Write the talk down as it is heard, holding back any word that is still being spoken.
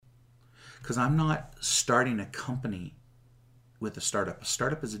because I'm not starting a company with a startup. A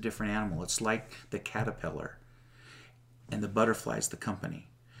startup is a different animal. It's like the caterpillar, and the butterfly is the company.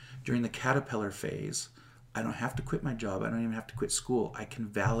 During the caterpillar phase, I don't have to quit my job. I don't even have to quit school. I can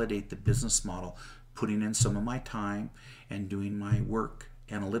validate the business model, putting in some of my time and doing my work,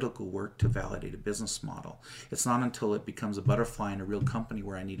 analytical work, to validate a business model. It's not until it becomes a butterfly in a real company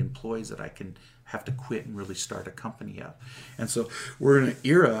where I need employees that I can have to quit and really start a company up. And so we're in an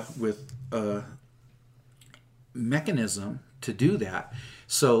era with a mechanism to do that,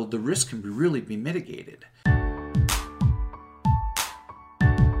 so the risk can really be mitigated.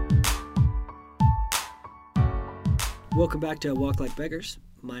 Welcome back to Walk Like Beggars.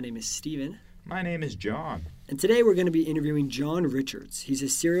 My name is Steven. My name is John. And today we're going to be interviewing John Richards. He's a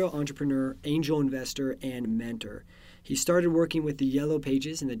serial entrepreneur, angel investor, and mentor. He started working with the Yellow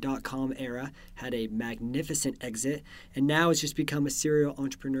Pages in the dot-com era, had a magnificent exit, and now has just become a serial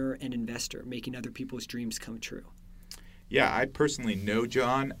entrepreneur and investor, making other people's dreams come true. Yeah, I personally know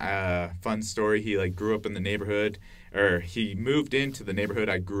John. Fun story, he grew up in the neighborhood, or he moved into the neighborhood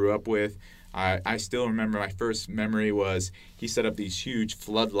I grew up with. I still remember my first memory was he set up these huge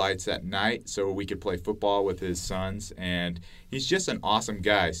floodlights at night so we could play football with his sons. And he's just an awesome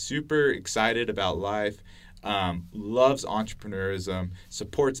guy, super excited about life, loves entrepreneurism,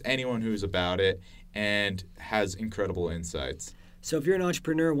 supports anyone who's about it, and has incredible insights. So if you're an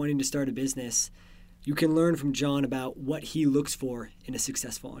entrepreneur wanting to start a business, you can learn from John about what he looks for in a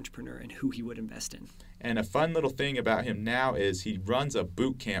successful entrepreneur and who he would invest in. And a fun little thing about him now is he runs a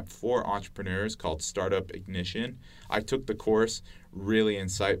boot camp for entrepreneurs called Startup Ignition. I took the course, really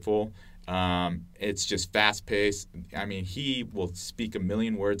insightful. It's just fast-paced. I mean, he will speak 1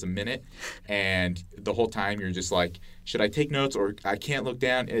 million words a minute, and the whole time you're just like, should I take notes or I can't look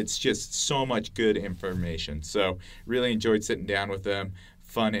down? It's just so much good information. So really enjoyed sitting down with him.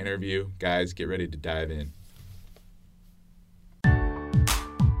 Fun interview. Guys, get ready to dive in.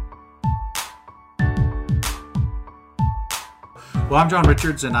 Well, I'm John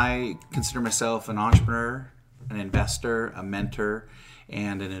Richards, and I consider myself an entrepreneur, an investor, a mentor,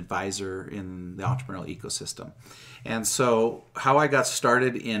 and an advisor in the entrepreneurial ecosystem. And so how I got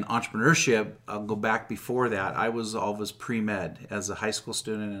started in entrepreneurship, I'll go back before that. I was always pre-med. As a high school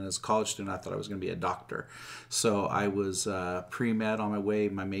student and as a college student, I thought I was going to be a doctor. So I was pre-med on my way.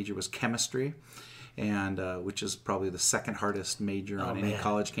 My major was chemistry, and which is probably the second hardest major on any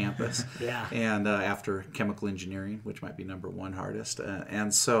college campus. Yeah. And after chemical engineering, which might be number one hardest.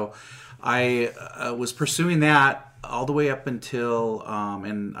 And so I was pursuing that all the way up until,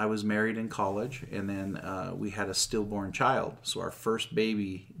 and I was married in college, and then we had a stillborn child. So our first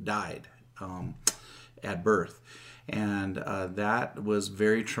baby died at birth. And that was a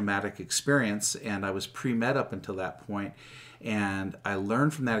very traumatic experience, and I was pre-med up until that point. And I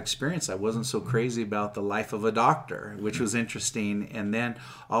learned from that experience I wasn't so crazy about the life of a doctor, which was interesting. And then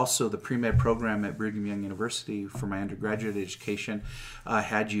also the pre-med program at Brigham Young University for my undergraduate education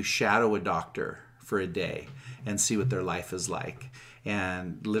had you shadow a doctor for a day and see what their life is like.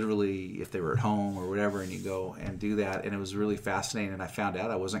 And literally, if they were at home or whatever, and you go and do that. And it was really fascinating. And I found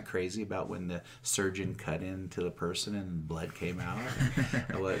out I wasn't crazy about when the surgeon cut into the person and blood came out.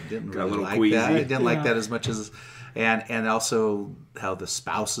 I didn't really like queasy. that. I didn't like that as much as... And also how the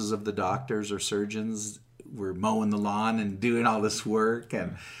spouses of the doctors or surgeons were mowing the lawn and doing all this work.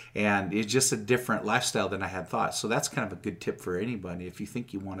 And it's just a different lifestyle than I had thought. So that's kind of a good tip for anybody. If you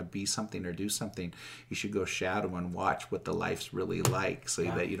think you want to be something or do something, you should go shadow and watch what the life's really like so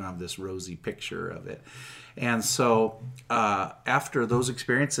that you don't have this rosy picture of it. And so after those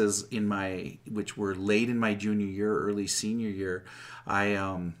experiences which were late in my junior year, early senior year,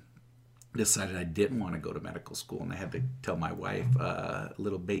 I decided I didn't want to go to medical school, and I had to tell my wife a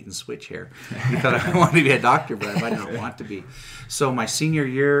little bait and switch here. He thought I wanted to be a doctor, but I might not want to be. So my senior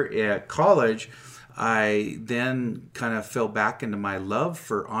year at college, I then kind of fell back into my love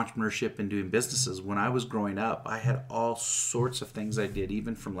for entrepreneurship and doing businesses. When I was growing up, I had all sorts of things I did,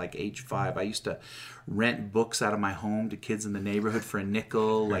 even from like age 5. I used to rent books out of my home to kids in the neighborhood for a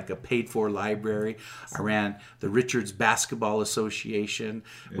nickel, like a paid-for library. I ran the Richards Basketball Association,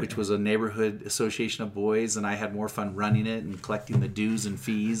 which was a neighborhood association of boys, and I had more fun running it and collecting the dues and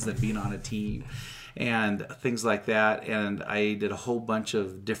fees than being on a team and things like that. And I did a whole bunch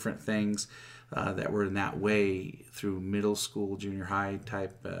of different things that were in that way through middle school, junior high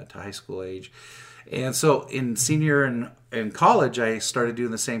type to high school age. And so in senior and college, I started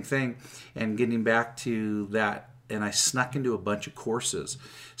doing the same thing and getting back to that and I snuck into a bunch of courses.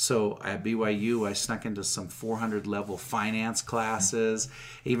 So at BYU, I snuck into some 400 level finance classes.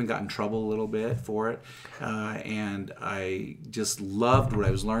 I even got in trouble a little bit for it. And I just loved what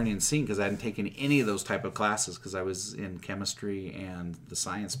I was learning and seeing because I hadn't taken any of those type of classes because I was in chemistry and the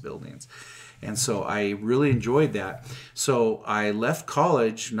science buildings. And so I really enjoyed that. So I left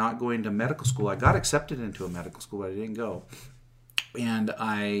college, not going to medical school. I got accepted into a medical school, but I didn't go. And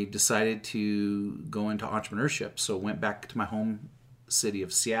I decided to go into entrepreneurship. So went back to my home city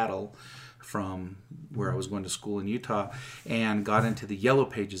of Seattle from where I was going to school in Utah and got into the Yellow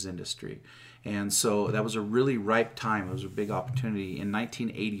Pages industry. And so that was a really ripe time. It was a big opportunity. In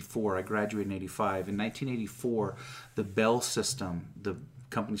 1984, I graduated in 85. In 1984, the Bell system, the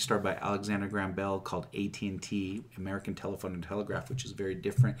company started by Alexander Graham Bell called AT&T, American Telephone and Telegraph, which is very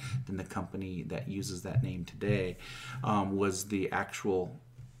different than the company that uses that name today, was the actual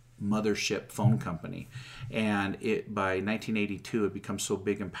mothership phone company. And by 1982, it became so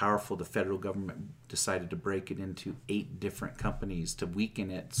big and powerful, the federal government decided to break it into 8 different companies to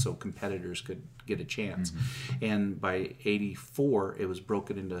weaken it so competitors could get a chance. Mm-hmm. And by 84, it was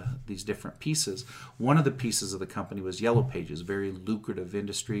broken into these different pieces. One of the pieces of the company was Yellow Pages, very lucrative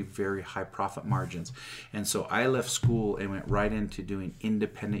industry, very high profit margins. And so I left school and went right into doing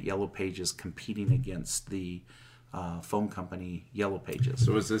independent Yellow Pages, competing against the phone company Yellow Pages.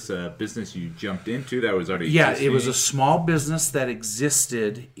 So was this a business you jumped into that was already existing? Yeah, it was a small business that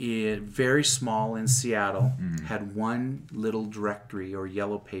existed, very small in Seattle, had one little directory, or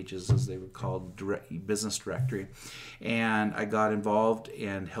Yellow Pages as they were called, business directory. And I got involved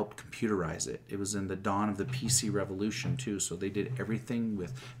and helped computerize it. It was in the dawn of the PC revolution too, so they did everything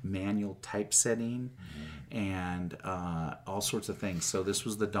with manual typesetting and all sorts of things. So this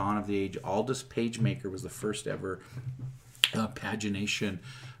was the dawn of the age. Aldus PageMaker was the first ever pagination,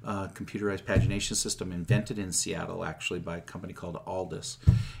 computerized pagination system invented in Seattle, actually by a company called Aldus,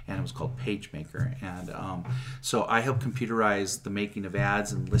 and it was called PageMaker. And so I helped computerize the making of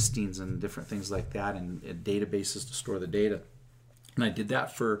ads and listings and different things like that, and databases to store the data. And I did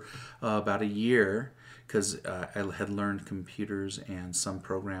that for about a year, because I had learned computers and some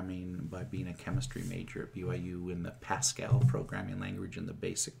programming by being a chemistry major at BYU in the Pascal programming language and the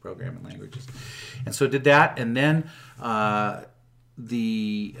basic programming languages. And so I did that, and then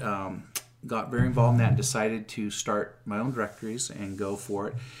got very involved in that and decided to start my own directories and go for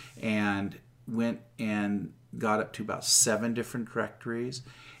it, and went and got up to about 7 different directories,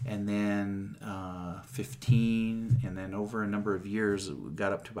 and then 15, and then over a number of years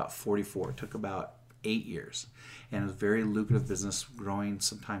got up to about 44. It took about 8 years, and it was a very lucrative business, growing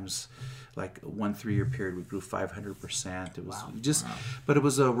sometimes like 1 3-year period we grew 500%. It was but it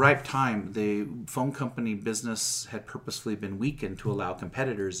was a ripe time. The phone company business had purposefully been weakened to allow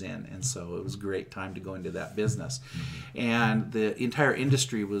competitors in, and so it was a great time to go into that business. And the entire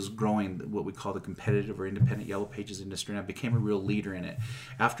industry was growing, what we call the competitive or independent Yellow Pages industry, and I became a real leader in it.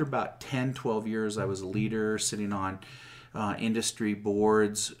 After about 10-12 years, I was a leader, sitting on industry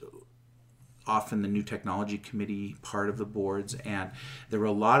boards, often the new technology committee part of the boards, and there were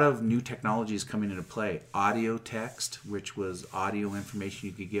a lot of new technologies coming into play. Audio text, which was audio information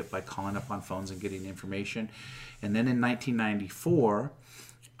you could get by calling up on phones and getting information. And then in 1994,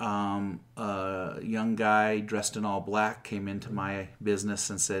 a young guy dressed in all black came into my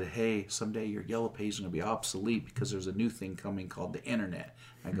business and said, "Hey, someday your Yellow Pages are going to be obsolete because there's a new thing coming called the internet."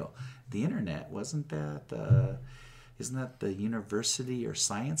 I go, "The internet? Wasn't that isn't that the university or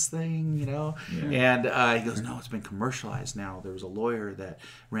science thing, you know?" Yeah. And he goes, "No, it's been commercialized now. There was a lawyer that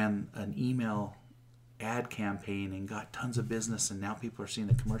ran an email ad campaign and got tons of business, and now people are seeing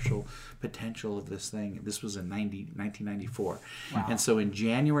the commercial potential of this thing." This was in 1994. Wow. And so in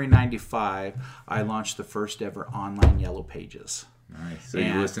January 95, I launched the first ever online Yellow Pages. Nice. So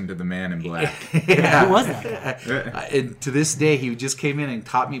you listened to the man in black. Yeah. Who was that? And to this day, he just came in and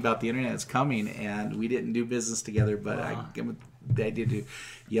taught me about the internet that's coming, and we didn't do business together, but I did do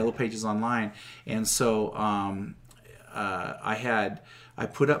Yellow Pages online. And so I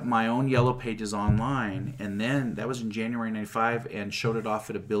put up my own Yellow Pages online, and then that was in January 95, and showed it off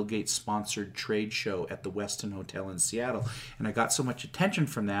at a Bill Gates sponsored trade show at the Westin Hotel in Seattle. And I got so much attention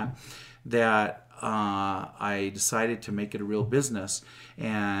from that I decided to make it a real business,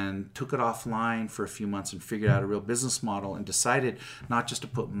 and took it offline for a few months and figured out a real business model, and decided not just to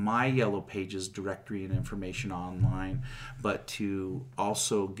put my Yellow Pages directory and information online, but to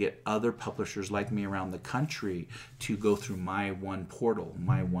also get other publishers like me around the country to go through my one portal. portal,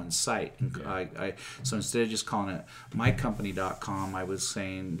 my one site. And so instead of just calling it mycompany.com, I was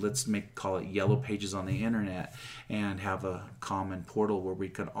saying let's call it Yellow Pages on the Internet, and have a common portal where we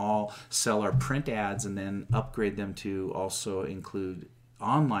could all sell our print ads and then upgrade them to also include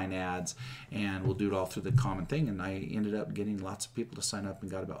online ads, and we'll do it all through the common thing. And I ended up getting lots of people to sign up,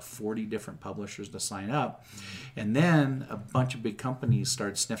 and got about 40 different publishers to sign up. And then a bunch of big companies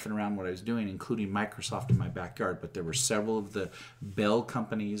started sniffing around what I was doing, including Microsoft in my backyard. But there were several of the Bell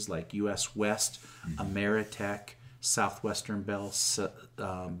companies like US West, Ameritech, Southwestern Bell,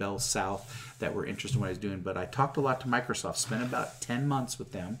 Bell South, that were interested in what I was doing. But I talked a lot to Microsoft, spent about 10 months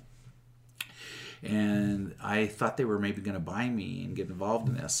with them. And I thought they were maybe going to buy me and get involved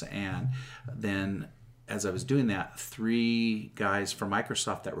in this. And then as I was doing that, 3 guys from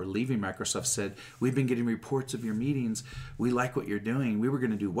Microsoft that were leaving Microsoft said, we've been getting reports of your meetings. We like what you're doing. We were going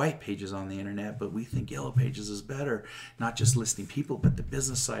to do white pages on the internet, but we think Yellow Pages is better, not just listing people, but the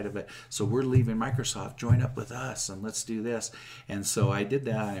business side of it. So we're leaving Microsoft. Join up with us and let's do this. And so I did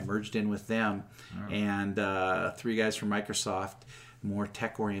that. I merged in with them. And 3 guys from Microsoft, more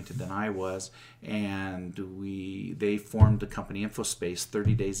tech-oriented than I was, and they formed the company InfoSpace.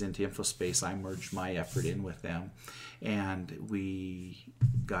 30 days into InfoSpace, I merged my effort in with them, and we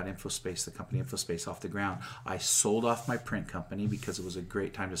got InfoSpace, the company InfoSpace, off the ground. I sold off my print company because it was a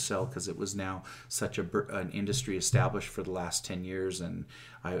great time to sell, because it was now such an industry established for the last 10 years, and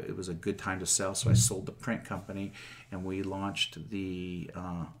it was a good time to sell, so I sold the print company, and we launched the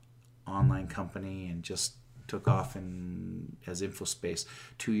online company and just took off as InfoSpace.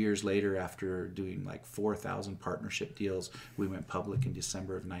 2 years later, after doing like 4,000 partnership deals, we went public in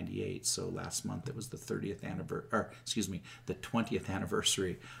December of '98. So last month it was the 20th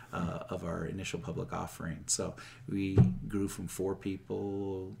anniversary of our initial public offering. So we grew from 4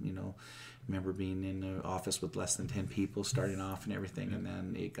 people, remember being in the office with less than 10 people starting off and everything, and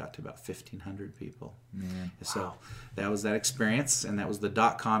then it got to about 1,500 people. So that was that experience, and that was the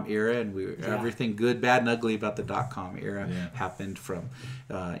 .com era, and everything good, bad, and ugly about the .com era happened from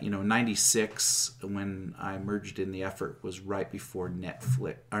 96, when I merged in the effort, was right before right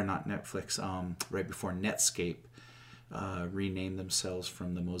before Netscape renamed themselves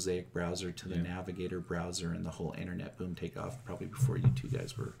from the Mosaic browser to the Navigator browser, and the whole internet boom take off, probably before you 2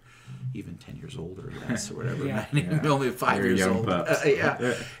 guys were even 10 years old or less or whatever. Only 5 years old.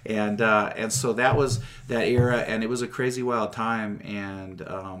 And so that was that era, and it was a crazy wild time, and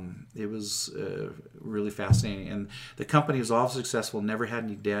it was really fascinating. And the company was all successful, never had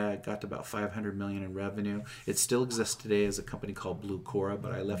any debt, got to about $500 million in revenue. It still exists today as a company called Blue Cora,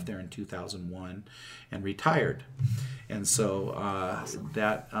 but I left there in 2001 and retired. And so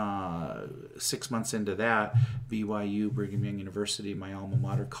that 6 months into that, BYU, Brigham Young University, my alma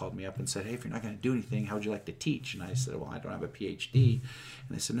mater, called me up and said, hey, if you're not going to do anything, how would you like to teach? And I said, well, I don't have a PhD. And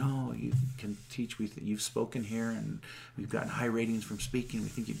they said, no, you can teach. You've spoken here, and we've gotten high ratings from speaking. We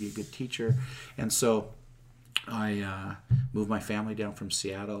think you'd be a good teacher. And so I moved my family down from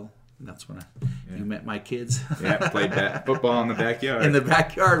Seattle. And that's when you met my kids. Played football in the backyard. In the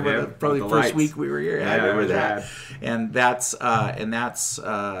backyard, probably the first week we were here. I remember that. And that's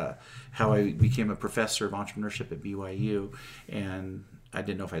how I became a professor of entrepreneurship at BYU. And I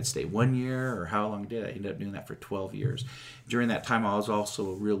didn't know if I'd stay 1 year or how long did I. Ended up doing that for 12 years. During that time, I was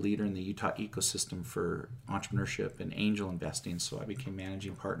also a real leader in the Utah ecosystem for entrepreneurship and angel investing. So I became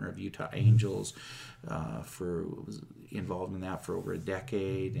managing partner of Utah Angels, was involved in that for over a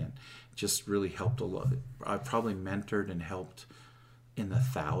decade, and just really helped a lot. I probably mentored and helped in the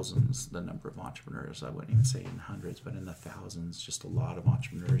thousands, the number of entrepreneurs. I wouldn't even say in hundreds, but in the thousands, just a lot of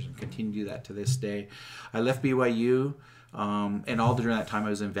entrepreneurs, and continue to do that to this day. I left BYU. And all during that time I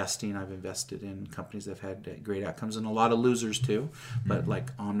was investing. I've invested in companies that have had great outcomes, and a lot of losers too. But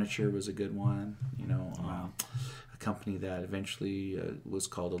like Omniture was a good one, a company that eventually was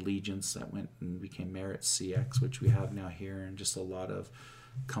called Allegiance, that went and became Merit CX, which we have now here, and just a lot of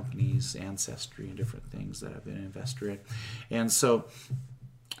companies, Ancestry, and different things that I've been an investor in. And so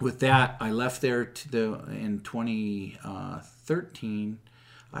with that, I left there in 2013.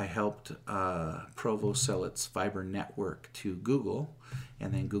 I helped Provo sell its fiber network to Google,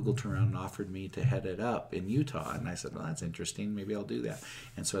 and then Google turned around and offered me to head it up in Utah. And I said, well, that's interesting. Maybe I'll do that.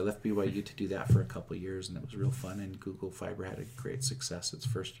 And so I left BYU to do that for a couple of years, and it was real fun. And Google Fiber had a great success its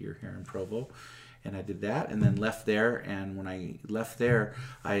first year here in Provo. And I did that, and then left there. And when I left there,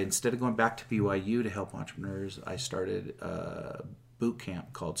 instead of going back to BYU to help entrepreneurs, I started boot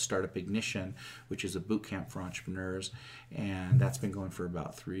camp called Startup Ignition, which is a boot camp for entrepreneurs, and that's been going for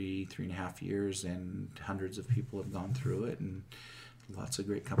about 3.5 years, and hundreds of people have gone through it, and lots of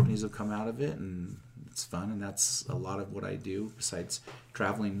great companies have come out of it, and it's fun, and that's a lot of what I do besides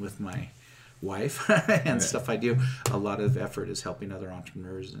traveling with my wife and stuff I do. A lot of effort is helping other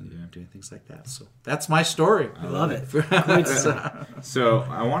entrepreneurs and doing things like that. So that's my story. I love it. So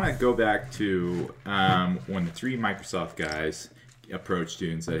I want to go back to when the 3 Microsoft guys approached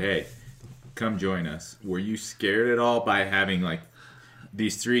you and said, hey, come join us. Were you scared at all by having like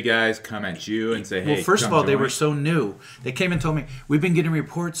these 3 guys come at you and say, hey, well, first of all, join? they were so new. They came and told me, we've been getting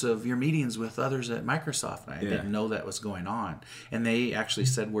reports of your meetings with others at Microsoft. And I didn't know that was going on. And they actually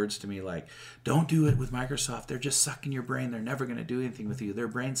said words to me like, don't do it with Microsoft. They're just sucking your brain. They're never going to do anything with you. They're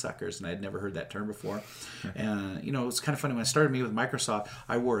brain suckers. And I'd never heard that term before. And, you know, it's kind of funny. When I started meeting with Microsoft,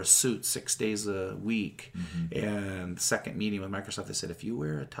 I wore a suit 6 days a week. And the second meeting with Microsoft, they said, if you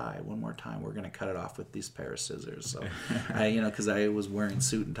wear a tie one more time, we're going to cut it off with these pair of scissors. So, because I was wearing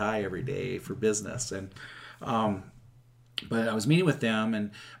suit and tie every day for business. And but I was meeting with them, and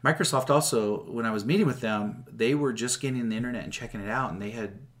Microsoft also, when I was meeting with them, they were just getting the internet and checking it out, and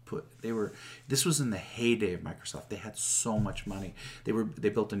this was in the heyday of Microsoft. They had so much money. They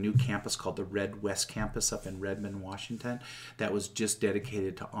built a new campus called the Red West campus up in Redmond, Washington, that was just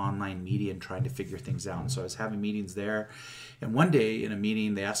dedicated to online media and trying to figure things out. And so I was having meetings there, and one day in a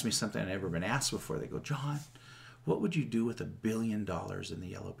meeting they asked me something I'd never been asked before. They go, John, what would you do with $1 billion in the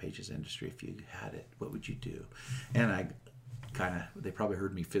Yellow Pages industry if you had it? What would you do? And they probably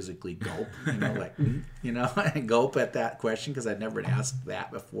heard me physically gulp, gulp at that question because I'd never been asked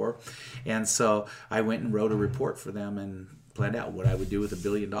that before. And so I went and wrote a report for them and planned out what I would do with $1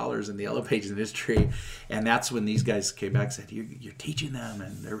 billion in the Yellow Pages industry. And that's when these guys came back and said, you're teaching them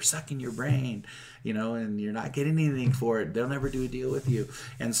and they're sucking your brain, and you're not getting anything for it. They'll never do a deal with you.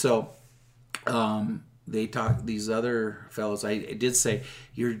 And so, they talked, these other fellows, I did say,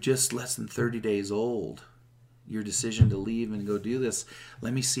 you're just less than 30 days old. Your decision to leave and go do this,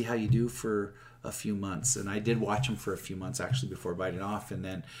 let me see how you do for a few months. And I did watch them for a few months actually before biting off. And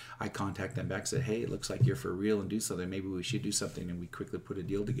then I contacted them back and said, hey, it looks like you're for real and do something. Maybe we should do something. And we quickly put a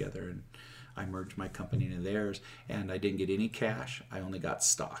deal together. And I merged my company into theirs. And I didn't get any cash. I only got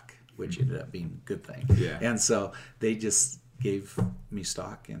stock, which ended up being a good thing. Yeah. And so they just gave me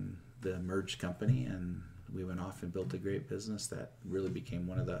stock in the merged company, and we went off and built a great business that really became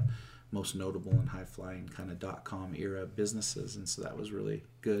one of the most notable and high-flying kind of .com era businesses. And so that was really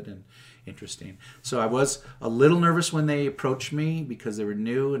good and interesting. So I was a little nervous when they approached me because they were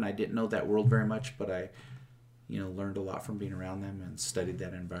new and I didn't know that world very much, but I learned a lot from being around them and studied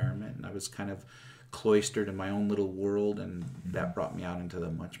that environment. And I was kind of cloistered in my own little world, and that brought me out into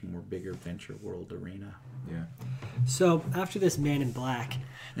the much more bigger venture world arena. Yeah. So after this man in black,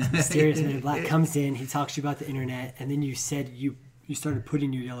 mysterious man in black comes in, he talks to you about the internet, and then you said you started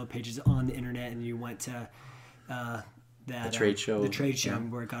putting your Yellow Pages on the internet, and you went to the trade show. The trade show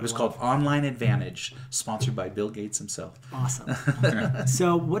where it was called Online Advantage, sponsored by Bill Gates himself. Awesome.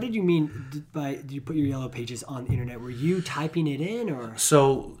 So what did you mean by did you put your Yellow Pages on the internet? Were you typing it in, or?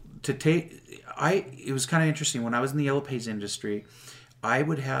 So it was kind of interesting. When I was in the Yellow Pages industry, I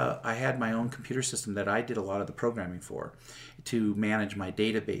had my own computer system that I did a lot of the programming for to manage my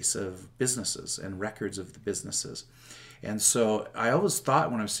database of businesses and records of the businesses. And so I always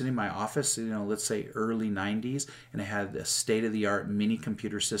thought when I was sitting in my office, let's say early 90s, and I had a state-of-the-art mini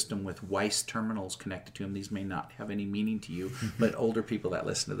computer system with Weiss terminals connected to them. These may not have any meaning to you, but older people that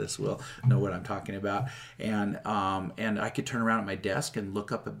listen to this will know what I'm talking about. And I could turn around at my desk and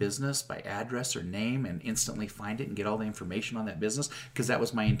look up a business by address or name and instantly find it and get all the information on that business, because that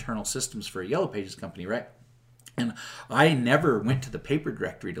was my internal systems for a Yellow Pages company, right? And I never went to the paper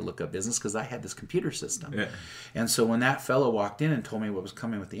directory to look up business because I had this computer system. Yeah. And so when that fellow walked in and told me what was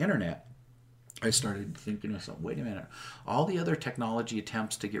coming with the internet, I started thinking to myself, wait a minute, all the other technology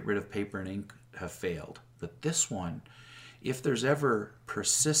attempts to get rid of paper and ink have failed. But this one, if there's ever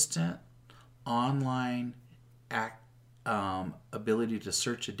persistent online ability to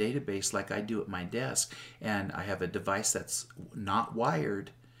search a database like I do at my desk, and I have a device that's not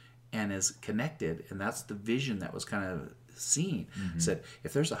wired and is connected, and that's the vision that was kind of seen. Said,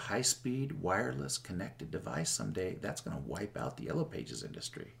 if there's a high-speed wireless connected device someday, that's going to wipe out the Yellow Pages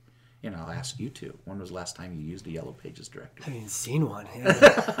industry. I'll ask you two, when was the last time you used a Yellow Pages directory? I haven't even seen one.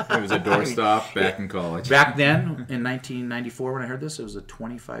 Yeah. It was a doorstop back in college. Back then, in 1994, when I heard this, it was a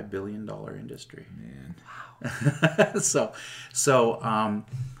 $25 billion industry. Man. Wow.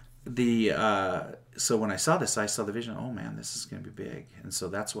 So when I saw this, I saw the vision, oh man, this is going to be big. And so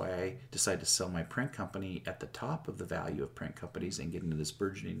that's why I decided to sell my print company at the top of the value of print companies and get into this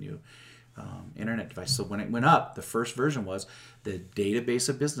burgeoning new internet device. So when it went up, the first version was the database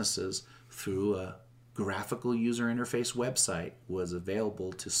of businesses through a graphical user interface website was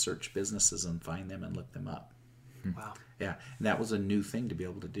available to search businesses and find them and look them up. Wow. Yeah, and that was a new thing to be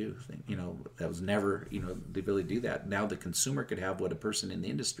able to do. That was never, the ability to do that. Now the consumer could have what a person in the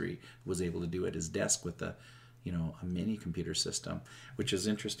industry was able to do at his desk with a mini computer system, which is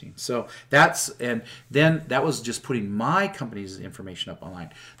interesting. So and then that was just putting my company's information up online.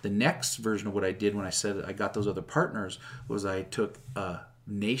 The next version of what I did when I said I got those other partners was I took a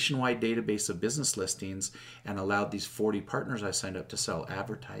nationwide database of business listings and allowed these 40 partners I signed up to sell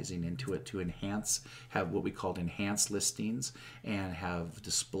advertising into it to have what we called enhanced listings and have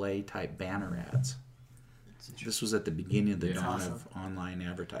display type banner ads. This was at the beginning of the dawn of online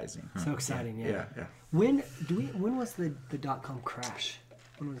advertising. So exciting, yeah. Yeah. When was the .com crash?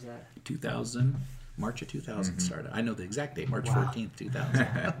 When was that? 2000, March of 2000 started. I know the exact date, March 14th,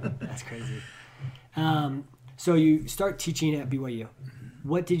 2000. That's crazy. So you start teaching at BYU.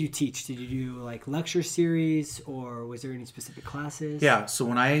 What did you teach? Did you do like lecture series, or was there any specific classes? Yeah, so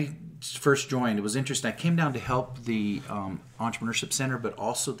when I first joined, it was interesting. I came down to help the Entrepreneurship Center, but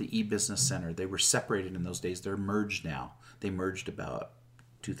also the e-Business Center. They were separated in those days. They're merged now. They merged about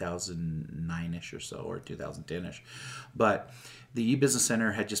 2009-ish or so, or 2010-ish. But the e-Business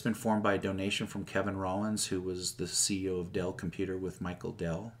Center had just been formed by a donation from Kevin Rollins, who was the CEO of Dell Computer with Michael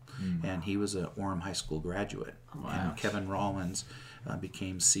Dell, and he was an Orem High School graduate. Wow. And Kevin Rollins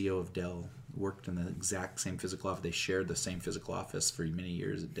became CEO of Dell, worked in the exact same physical office. They shared the same physical office for many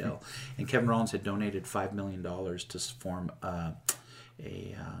years at Dell. And Kevin Rollins had donated $5 million to form an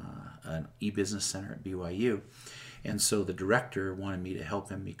e-Business Center at BYU. And so the director wanted me to help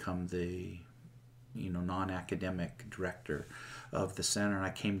him become the non-academic director of the center. And I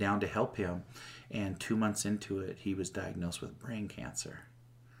came down to help him. And 2 months into it, he was diagnosed with brain cancer.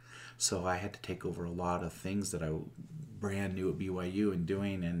 So I had to take over a lot of things that I brand new at BYU and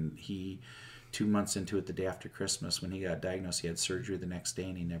doing. And 2 months into it, the day after Christmas, when he got diagnosed, he had surgery the next day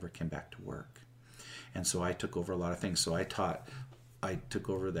and he never came back to work. And so I took over a lot of things. So I took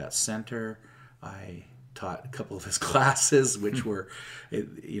over that center. I taught a couple of his classes, which were,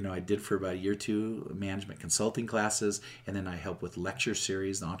 I did for about a year or two, management consulting classes, and then I helped with lecture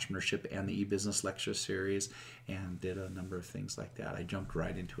series, the entrepreneurship and the e-business lecture series, and did a number of things like that. I jumped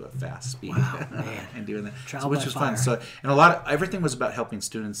right into it fast speed. Wow, man. And doing that, which was fun. So, and everything was about helping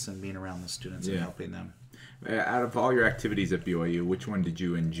students and being around the students and helping them. Out of all your activities at BYU, which one did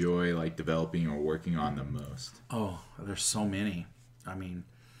you enjoy developing or working on the most? Oh, there's so many. I mean,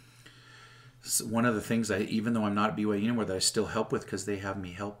 one of the things even though I'm not at BYU anymore, that I still help with because they have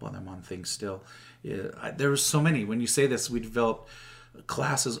me help them on things still. There was so many. When you say this, we developed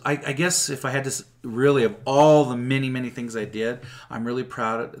classes. I guess if I had to really, of all the many, many things I did, I'm really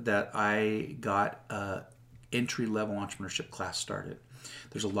proud that I got a entry-level entrepreneurship class started.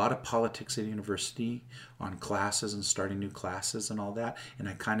 There's a lot of politics at university on classes and starting new classes and all that. And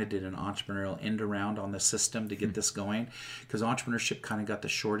I kind of did an entrepreneurial end around on the system to get this going, because entrepreneurship kind of got the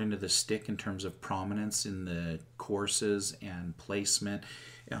short end of the stick in terms of prominence in the courses and placement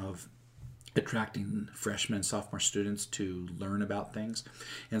of attracting freshmen and sophomore students to learn about things.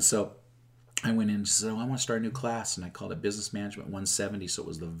 And so I went in and said, I want to start a new class. And I called it Business Management 170. So it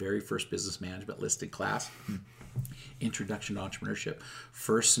was the very first business management listed class. Introduction to Entrepreneurship.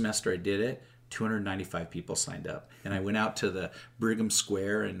 First semester I did it, 295 people signed up. And I went out to the Brigham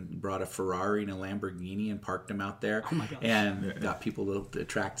Square and brought a Ferrari and a Lamborghini and parked them out there. Oh my gosh. And got people to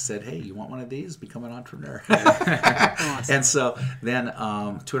attract, said, hey, you want one of these? Become an entrepreneur. Awesome. And so then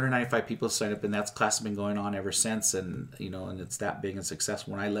 295 people signed up, and that class has been going on ever since. And and it's that big and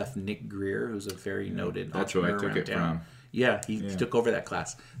successful. When I left, Nick Greer, who's a very noted entrepreneur, that's who I took it from. Yeah, he took over that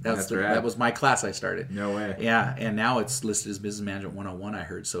class. That was my class I started. No way. Yeah, and now it's listed as Business Management 101, I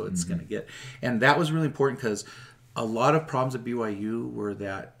heard, so it's going to get... And that was really important because a lot of problems at BYU were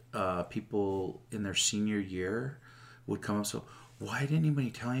that people in their senior year would come up, so, why didn't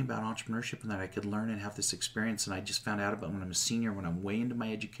anybody tell me about entrepreneurship and that I could learn and have this experience? And I just found out about it when I'm a senior, when I'm way into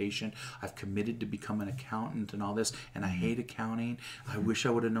my education. I've committed to become an accountant and all this, and I hate accounting. I wish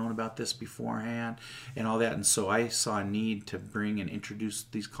I would have known about this beforehand and all that. And so I saw a need to bring and introduce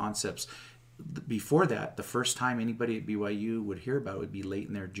these concepts. Before that, the first time anybody at BYU would hear about it would be late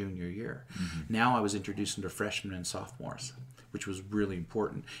in their junior year. Now I was introducing to freshmen and sophomores, which was really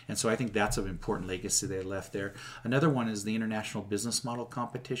important. And so I think that's an important legacy they left there. Another one is the International Business Model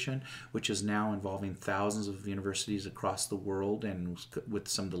Competition, which is now involving thousands of universities across the world, and with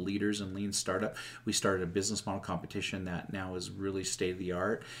some of the leaders in lean startup, we started a business model competition that now is really state of the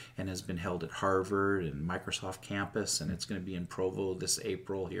art and has been held at Harvard and Microsoft campus, and it's going to be in Provo this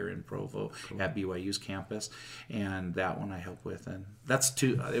April here in Provo at BYU's campus, and that one I help with. And that's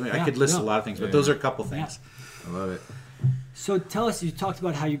two. I mean, I could list a lot of things, but those are a couple things. I love it. So tell us, you talked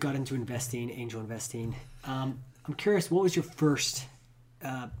about how you got into investing, angel investing. I'm curious, what was your first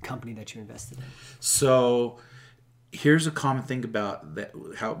company that you invested in? So here's a common thing about that: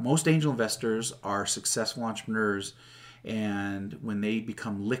 how most angel investors are successful entrepreneurs, and when they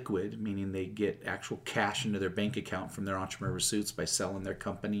become liquid, meaning they get actual cash into their bank account from their entrepreneur pursuits by selling their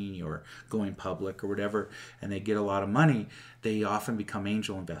company or going public or whatever, and they get a lot of money, they often become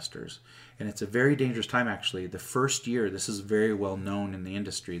angel investors. And it's a very dangerous time, actually. The first year, this is very well known in the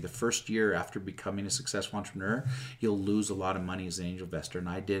industry, the first year after becoming a successful entrepreneur, you'll lose a lot of money as an angel investor. And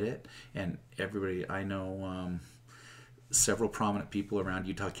I did it. And everybody, I know several prominent people around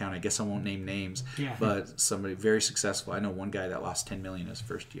Utah County. I guess I won't name names, but somebody very successful. I know one guy that lost $10 million his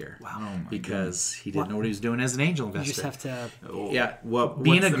first year. Wow! Because he didn't know what he was doing as an angel investor. You just have to. Yeah. Well,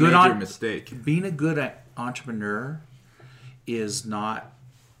 being a good mistake. Being a good entrepreneur does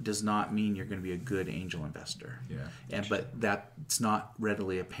not mean you're going to be a good angel investor. Yeah. But that's not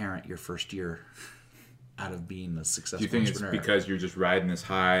readily apparent your first year out of being a successful Do you think entrepreneur. it's because you're just riding this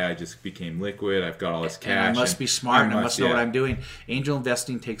high? I just became liquid. I've got all this cash. And I must be smart and I must know what I'm doing. Angel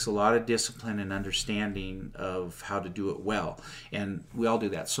investing takes a lot of discipline and understanding of how to do it well. And we all do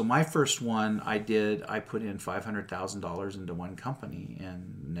that. So my first one I put in $500,000 into one company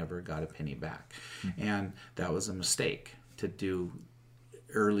and never got a penny back. And that was a mistake to do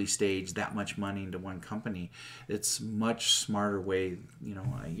early stage that much money into one company. It's much smarter way.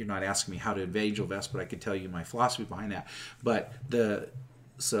 You're not asking me how to angel invest, but I could tell you my philosophy behind that. But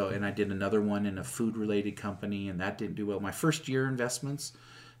and I did another one in a food related company, and that didn't do well. My first year investments,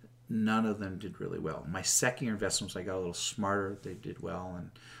 none of them did really well. My second year investments, I got a little smarter. They did well.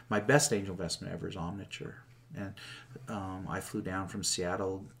 And my best angel investment ever is Omniture. And I flew down from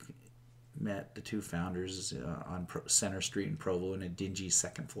Seattle, met the two founders on Center Street in Provo in a dingy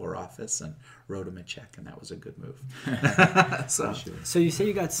second floor office, and wrote them a check, and that was a good move. So you say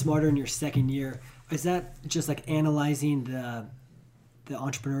you got smarter in your second year. Is that just like analyzing the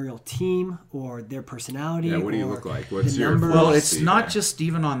entrepreneurial team or their personality? Yeah, what do you look like? What's your numbers? Well, it's not just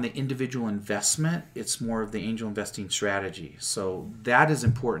even on the individual investment. It's more of the angel investing strategy. So that is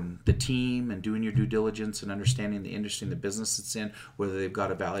important. The team and doing your due diligence and understanding the industry and the business it's in, whether they've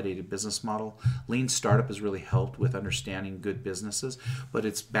got a validated business model. Lean Startup has really helped with understanding good businesses. But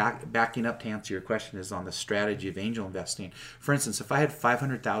it's backing up to answer your question is on the strategy of angel investing. For instance, if I had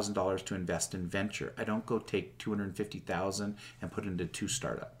 $500,000 to invest in venture, I don't go take $250,000 and put it into 2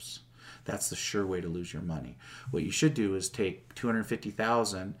 startups. That's the sure way to lose your money. What you should do is take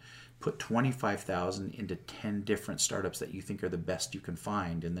 $250,000, put $25,000 into 10 different startups that you think are the best you can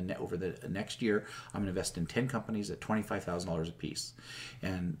find. And over the next year, I'm going to invest in 10 companies at $25,000 a piece,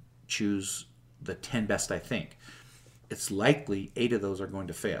 and choose the 10 best I think. It's likely 8 of those are going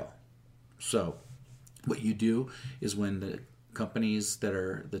to fail. So what you do is when the companies that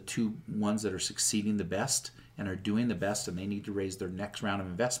are the 2 ones that are succeeding the best and are doing the best, and they need to raise their next round of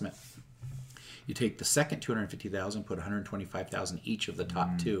investment, you take the second $250,000, put $125,000 each of the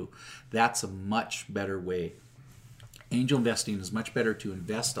top 2. That's a much better way. Angel investing is much better to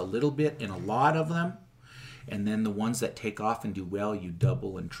invest a little bit in a lot of them, and then the ones that take off and do well, you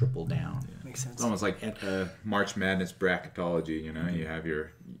double and triple down. Yeah. Makes sense. It's almost like March Madness bracketology. You have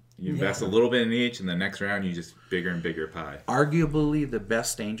you invest a little bit in each, and the next round you just bigger and bigger pie. Arguably the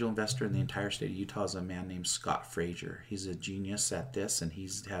best angel investor in the entire state of Utah is a man named Scott Frazier. He's a genius at this, and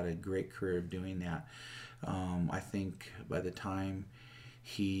he's had a great career of doing that. I think by the time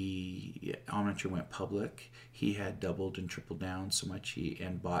Omniture went public, he had doubled and tripled down so much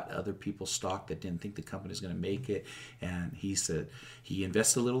and bought other people's stock that didn't think the company was going to make it. And he said he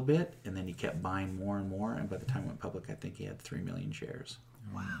invested a little bit, and then he kept buying more and more. And by the time it went public, I think he had 3 million shares.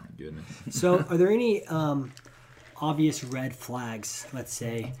 Wow, my goodness. So are there any obvious red flags? Let's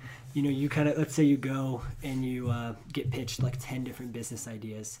say, let's say you go and you get pitched like 10 different business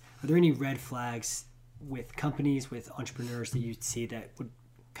ideas. Are there any red flags with companies, with entrepreneurs that you see that would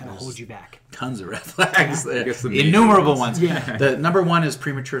kind of hold you back? Tons of red flags. I guess the innumerable ones. Yeah. The number one is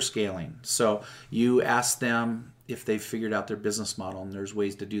premature scaling. So you ask them if they've figured out their business model, and there's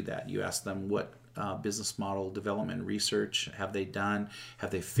ways to do that. You ask them business model development research have they done?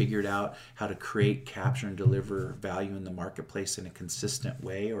 Have they figured out how to create, capture, and deliver value in the marketplace in a consistent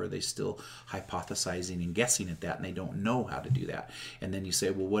way? Or are they still hypothesizing and guessing at that, and they don't know how to do that? And then you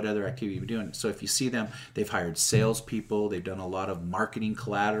say, well, what other activity are you doing? So if you see them, they've hired salespeople, they've done a lot of marketing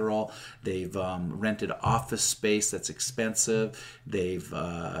collateral, they've rented office space that's expensive, they've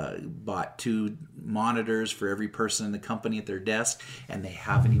bought 2 monitors for every person in the company at their desk, and they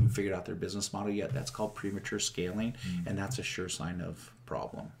haven't even figured out their business model yet. That's called premature scaling, and that's a sure sign of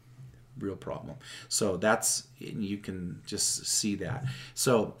problem, real problem. So that's, you can just see that.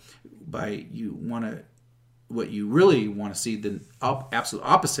 So what you really want to see, the absolute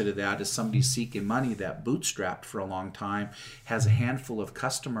opposite of that, is somebody seeking money that bootstrapped for a long time, has a handful of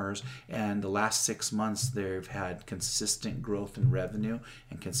customers, and the last 6 months they've had consistent growth in revenue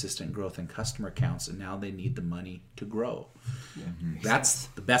and consistent growth in customer counts, and now they need the money to grow. That's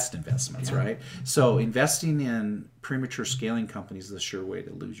the best investments, right? So investing in premature scaling companies is a sure way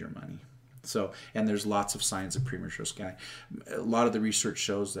to lose your money. So, and there's lots of signs of premature scaling. A lot of the research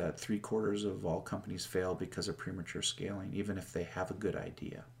shows that 3/4 of all companies fail because of premature scaling, even if they have a good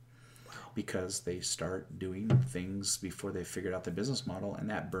idea. Because they start doing things before they figured out the business model, and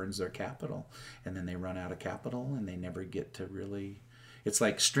that burns their capital. And then they run out of capital, and they never get to really... It's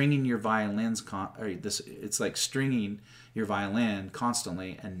like stringing your violins. It's like stringing your violin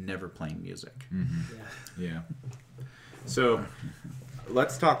constantly and never playing music. Yeah. So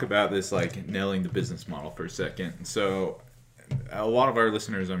let's talk about this, like nailing the business model for a second. So a lot of our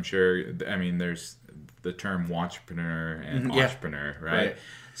listeners, I'm sure, I mean, there's the term watchpreneur and entrepreneur, right?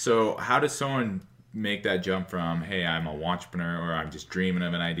 So how does someone make that jump from, hey, I'm a watchpreneur, or I'm just dreaming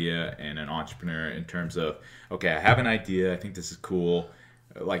of an idea, and an entrepreneur, in terms of, okay, I have an idea, I think this is cool.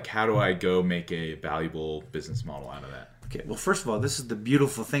 Like, how do I go make a valuable business model out of that? Okay, well, first of all, this is the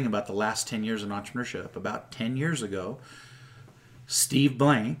beautiful thing about the last 10 years in entrepreneurship. About 10 years ago, Steve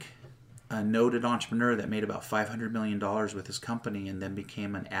Blank, a noted entrepreneur that made about $500 million with his company and then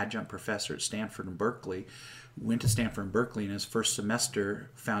became an adjunct professor at Stanford and Berkeley, went to Stanford and Berkeley, in his first semester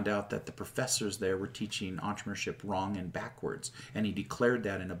found out that the professors there were teaching entrepreneurship wrong and backwards. And he declared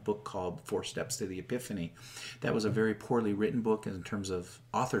that in a book called 4 Steps to the Epiphany. That was a very poorly written book in terms of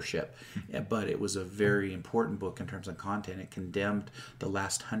authorship, but it was a very important book in terms of content. It condemned the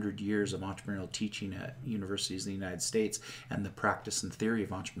last 100 years of entrepreneurial teaching at universities in the United States and the practice and theory of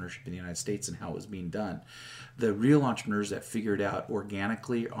entrepreneurship in the United States and how it was being done. The real entrepreneurs that figured out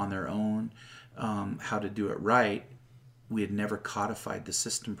organically on their own how to do it right, we had never codified the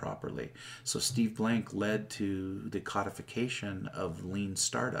system properly. So Steve Blank led to the codification of lean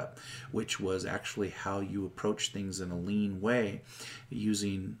startup, which was actually how you approach things in a lean way,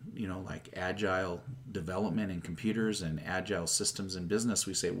 using, like agile development in computers and agile systems in business.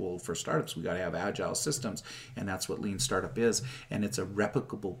 We say, well, for startups, we got to have agile systems, and that's what lean startup is. And it's a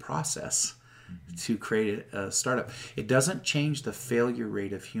replicable process to create a startup. It doesn't change the failure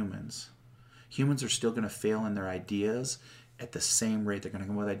rate of humans. Humans are still going to fail in their ideas at the same rate. They're going to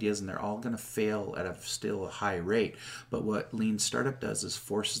come up with ideas, and they're all going to fail at still a high rate. But what lean startup does is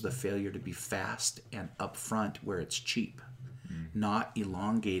forces the failure to be fast and upfront where it's cheap, not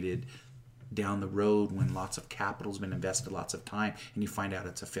elongated down the road when lots of capital's been invested, lots of time, and you find out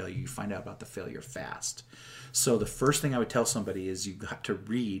it's a failure. You find out about the failure fast. So the first thing I would tell somebody is you've got to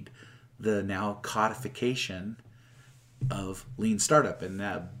read the now codification of lean startup, and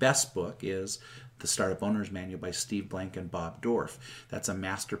the best book is The Startup Owner's Manual by Steve Blank and Bob Dorff. That's a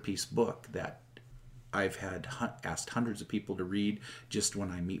masterpiece book that I've asked hundreds of people to read just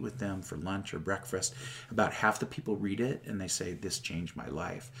when I meet with them for lunch or breakfast. About half the people read it and they say, this changed my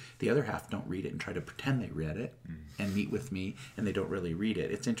life. The other half don't read it and try to pretend they read it and meet with me, and they don't really read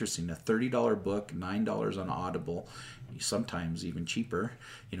it. It's interesting. A $30 book, $9 on Audible, sometimes even cheaper,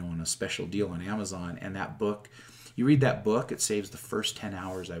 on a special deal on Amazon. And that book, you read that book, it saves the first 10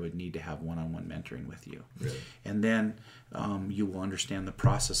 hours I would need to have one-on-one mentoring with you. Really? And then you will understand the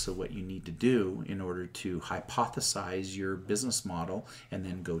process of what you need to do in order to hypothesize your business model and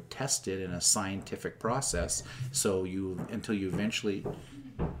then go test it in a scientific process until you eventually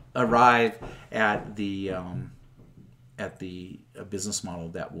arrive at the business model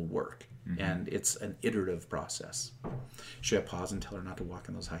that will work. And it's an iterative process. Should I pause and tell her not to walk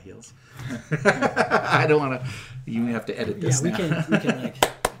in those high heels? I don't want to. You have to edit this. Yeah, we can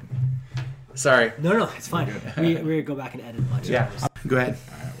Sorry. No, it's fine. We're gonna go back and edit a bunch. Yeah. Go ahead.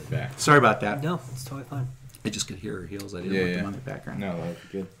 All right, we're back. Sorry about that. No, it's totally fine. I just could hear her heels. I didn't want them on the background. No, that was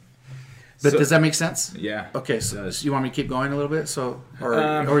good. But does that make sense? Yeah. Okay, so you want me to keep going a little bit?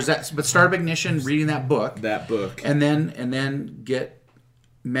 Or is that? But Startup Ignition, reading that book. That book. And then get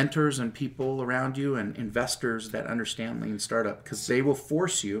mentors and people around you and investors that understand lean startup, because they will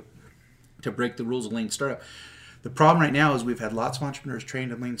force you to break the rules of lean startup. The problem right now is we've had lots of entrepreneurs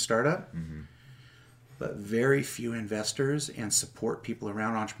trained in lean startup, but very few investors and support people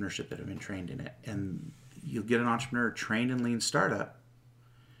around entrepreneurship that have been trained in it. And you'll get an entrepreneur trained in lean startup,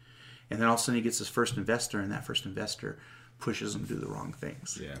 and then all of a sudden he gets his first investor, and that first investor pushes him to do the wrong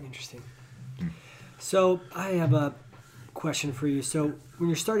things. Yeah. Interesting. So I have a question for you. So when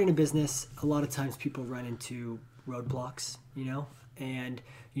you're starting a business, a lot of times people run into roadblocks, and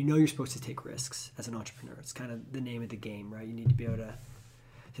you're supposed to take risks as an entrepreneur. It's kind of the name of the game, right? You need to be able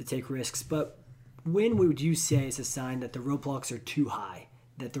to take risks. But when would you say is a sign that the roadblocks are too high,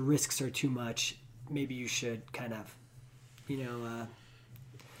 that the risks are too much? Maybe you should kind of,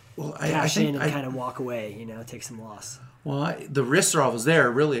 cash in and kind of walk away, take some loss. Well, the risks are always there.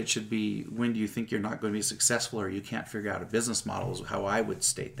 Really, it should be, when do you think you're not going to be successful or you can't figure out a business model, is how I would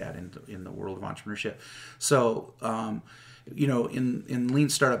state that in the world of entrepreneurship. So, in Lean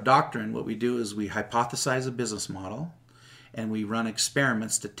Startup Doctrine, what we do is we hypothesize a business model and we run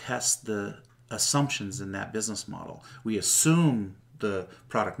experiments to test the assumptions in that business model. We assume the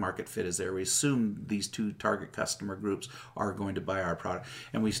product market fit is there. We assume these two target customer groups are going to buy our product,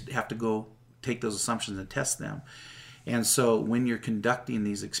 and we have to go take those assumptions and test them. And so when you're conducting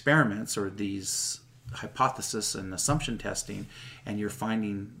these experiments or these hypothesis and assumption testing, and you're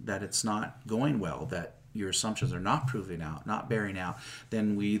finding that it's not going well, that your assumptions are not proving out, not bearing out,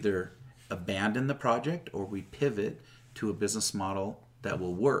 then we either abandon the project or we pivot to a business model that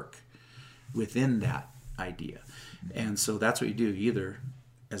will work within that idea. And so that's what you do. Either,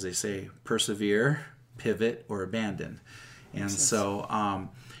 as they say, persevere, pivot, or abandon. And so,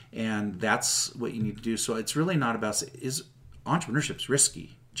 and that's what you need to do. So it's really not about, entrepreneurship's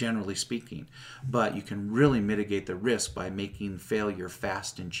risky, generally speaking, but you can really mitigate the risk by making failure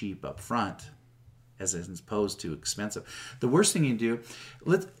fast and cheap up front, as opposed to expensive. The worst thing you can do,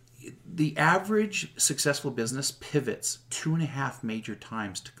 the average successful business pivots 2.5 major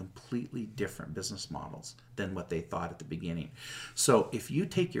times to completely different business models than what they thought at the beginning. So if you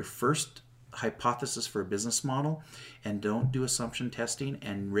take your first hypothesis for a business model and don't do assumption testing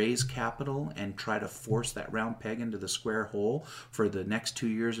and raise capital and try to force that round peg into the square hole for the next 2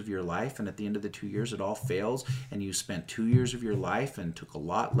 years of your life, and at the end of the 2 years it all fails, and you spent 2 years of your life and took a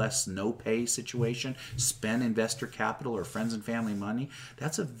lot less no pay situation, spend investor capital or friends and family money,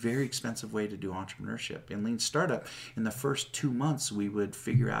 that's a very expensive way to do entrepreneurship. In Lean Startup, in the first 2 months we would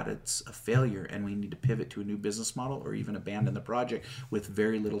figure out it's a failure and we need to pivot to a new business model or even abandon the project with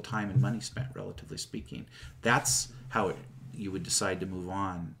very little time and money spent, relatively speaking. That's how you would decide to move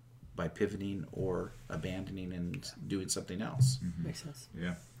on, by pivoting or abandoning and doing something else. Mm-hmm. Makes sense.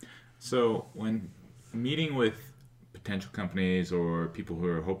 Yeah. So when meeting with potential companies or people who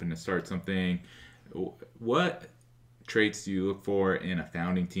are hoping to start something, what traits do you look for in a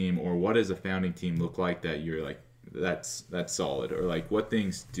founding team, or what does a founding team look like that you're like, that's solid? Or like, what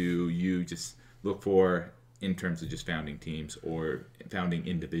things do you just look for in terms of just founding teams or founding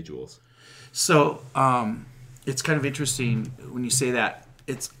individuals? So it's kind of interesting when you say that.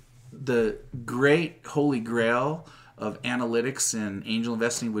 It's the great holy grail of analytics and angel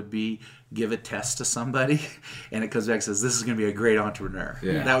investing would be give a test to somebody and it comes back and says, this is going to be a great entrepreneur.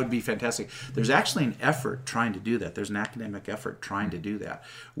 Yeah. That would be fantastic. There's actually an effort trying to do that. There's an academic effort trying to do that,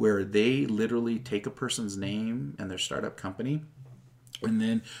 where they literally take a person's name and their startup company and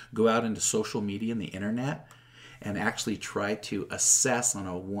then go out into social media and the internet and actually try to assess on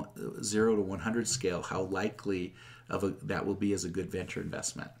a 0 to 100 scale how likely that will be as a good venture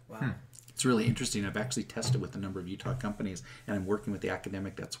investment. Wow. It's really interesting. I've actually tested with a number of Utah companies, and I'm working with the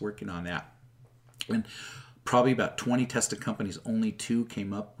academic that's working on that. And probably about 20 tested companies, only 2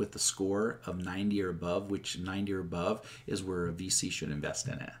 came up with a score of 90 or above, which 90 or above is where a VC should invest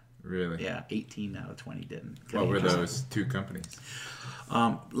in it. Really? Yeah, 18 out of 20 didn't. What were those 2 companies?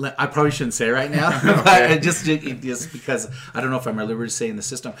 I probably shouldn't say right now, Okay. just because I don't know if I'm at liberty to say in the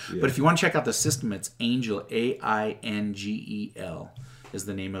system. Yeah. But if you want to check out the system, it's Angel, AINGEL is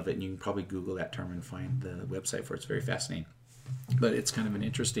the name of it, and you can probably Google that term and find the website for it. It's very fascinating. But it's kind of an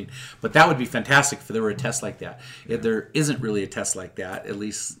interesting. But that would be fantastic if there were a test like that. If there isn't really a test like that, at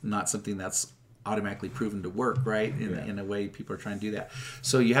least not something that's automatically proven to work, right? In a way people are trying to do that.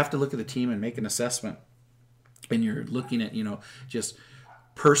 So you have to look at the team and make an assessment. And you're looking at, just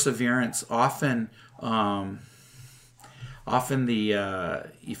perseverance. Often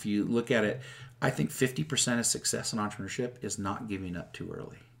if you look at it, I think 50% of success in entrepreneurship is not giving up too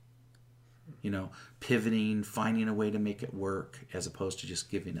early. pivoting, finding a way to make it work as opposed to just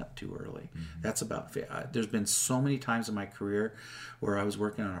giving up too early. That's about there's been so many times in my career where I was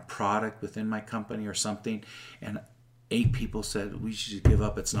working on a product within my company or something, and 8 people said, we should give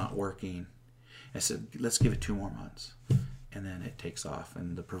up, it's not working. I said, let's give it 2 more months. And then it takes off,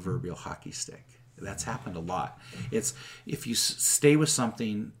 and the proverbial hockey stick. That's happened a lot. It's if you stay with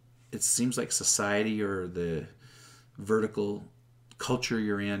something, it seems like society or the vertical culture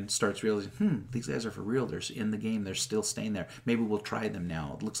you're in starts realizing, these guys are for real. They're in the game. They're still staying there. Maybe we'll try them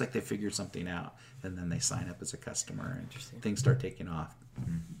now. It looks like they figured something out. And then they sign up as a customer, and things start taking off.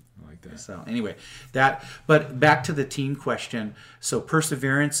 I like that. So anyway, but back to the team question. So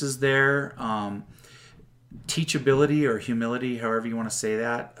perseverance is there. Teachability or humility, however you want to say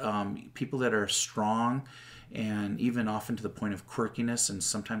that. People that are strong and even often to the point of quirkiness and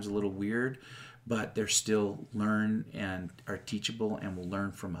sometimes a little weird, but they're still learn and are teachable and will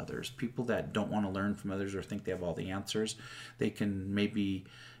learn from others. People that don't want to learn from others or think they have all the answers, they can maybe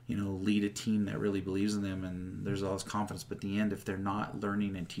lead a team that really believes in them and there's all this confidence, but at the end, if they're not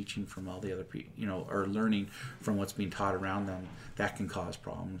learning and teaching from all the other people, or learning from what's being taught around them, that can cause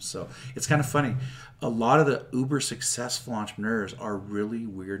problems. So it's kind of funny. A lot of the uber successful entrepreneurs are really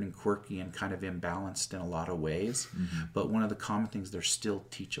weird and quirky and kind of imbalanced in a lot of ways, but one of the common things, they're still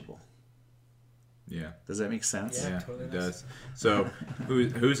teachable. Yeah. Does that make sense? Yeah, Totally it does. So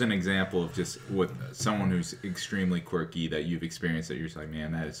who's an example of just with someone who's extremely quirky that you've experienced that you're just like,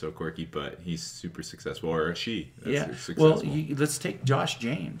 man, that is so quirky, but he's super successful, or she that's successful? Well, let's take Josh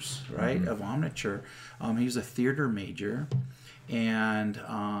James, right, of Omniture. He was a theater major, and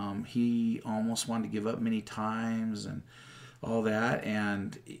he almost wanted to give up many times and all that,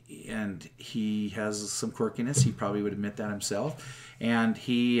 and he has some quirkiness. He probably would admit that himself, and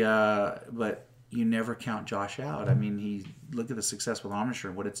but you never count Josh out. I mean, look at the success with Omniture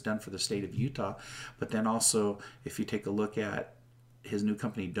and what it's done for the state of Utah. But then also, if you take a look at his new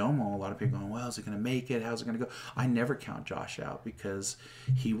company, Domo, a lot of people are going, well, is it going to make it? How's it going to go? I never count Josh out because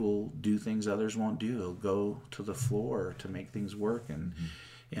he will do things others won't do. He'll go to the floor to make things work. And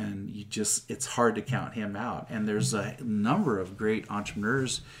it's hard to count him out. And there's a number of great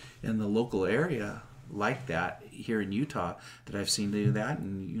entrepreneurs in the local area like that here in Utah that I've seen do that.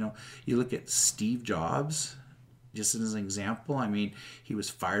 And you look at Steve Jobs just as an example. I mean, he was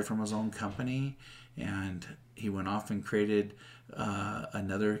fired from his own company and he went off and created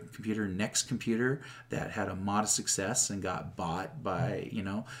another computer, Next Computer, that had a modest success and got bought by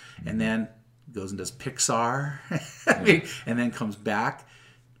and then goes and does Pixar and then comes back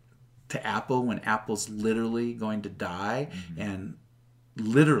to Apple when Apple's literally going to die. And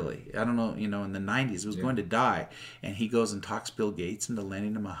literally, I don't know, in the 90s, it was going to die. And he goes and talks Bill Gates into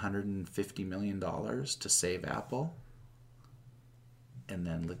lending him $150 million to save Apple. And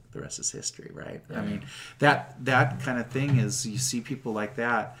then look, the rest is history, right? I mean, that kind of thing is, you see people like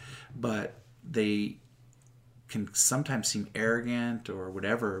that, but they can sometimes seem arrogant or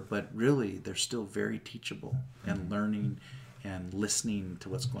whatever, but really they're still very teachable and learning and listening to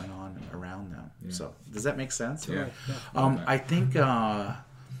what's going on around them. Yeah. So does that make sense? Yeah. I think the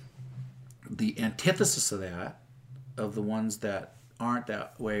antithesis of that, of the ones that aren't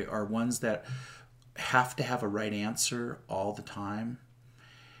that way, are ones that have to have a right answer all the time,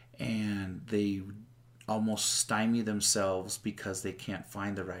 and they almost stymie themselves because they can't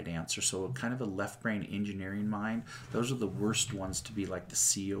find the right answer. So kind of a left brain engineering mind, those are the worst ones to be like the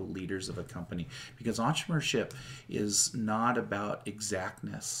CEO leaders of a company, because entrepreneurship is not about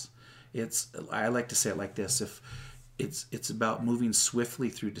exactness. I like to say it like this, if it's about moving swiftly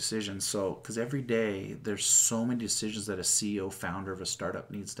through decisions. So because every day there's so many decisions that a CEO founder of a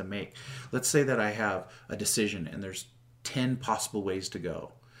startup needs to make. Let's say that I have a decision and there's 10 possible ways to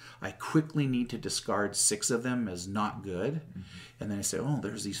go. I quickly need to discard 6 of them as not good. And then I say, oh,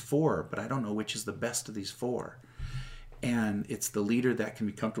 there's these 4, but I don't know which is the best of these 4. And it's the leader that can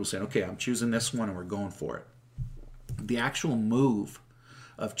be comfortable saying, okay, I'm choosing this one and we're going for it. The actual move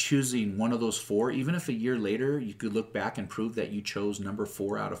of choosing one of those 4, even if a year later you could look back and prove that you chose number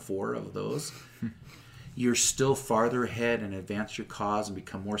 4 out of 4 of those, you're still farther ahead and advance your cause and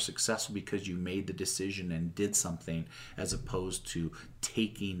become more successful because you made the decision and did something, as opposed to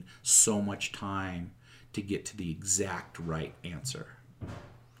taking so much time to get to the exact right answer.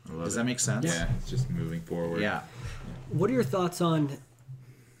 Does that make sense? Yeah, it's just moving forward. Yeah. What are your thoughts on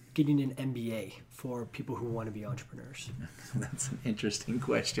getting an MBA for people who want to be entrepreneurs? That's an interesting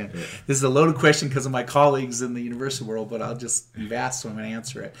question. Yeah. This is a loaded question because of my colleagues in the university world, but you've asked, so I'm going to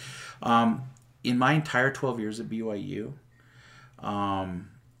answer it. In my entire 12 years at BYU,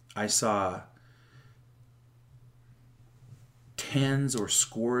 I saw tens or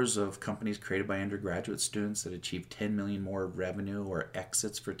scores of companies created by undergraduate students that achieve 10 million more revenue or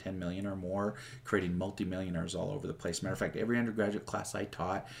exits for 10 million or more, creating multimillionaires all over the place. Matter of fact, every undergraduate class I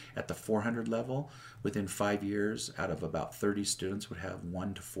taught at the 400 level, within 5 years, out of about 30 students, would have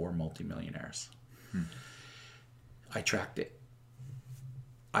 1 to 4 multimillionaires. I tracked it.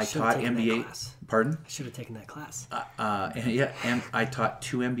 I taught MBA. Pardon? I should have taken that class. And I taught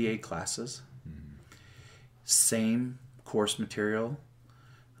 2 MBA classes. Same course material.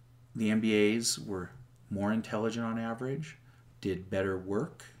 The MBAs were more intelligent on average, did better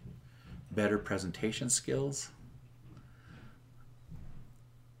work, better presentation skills,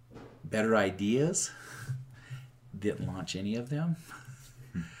 better ideas. Didn't launch any of them.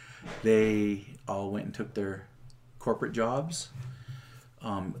 They all went and took their corporate jobs.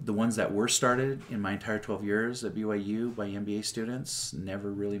 The ones that were started in my entire 12 years at BYU by MBA students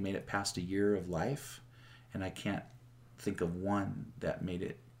never really made it past a year of life, and I can't think of one that made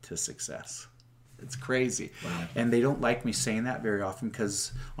it to success. It's crazy. Wow. And they don't like me saying that very often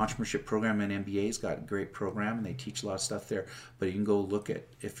because entrepreneurship program and MBA's got a great program and they teach a lot of stuff there. But you can go look at,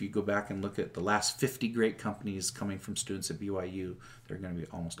 if you go back and look at the last 50 great companies coming from students at BYU, they're going to be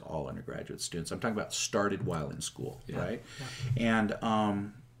almost all undergraduate students. I'm talking about started while in school, right? Yeah.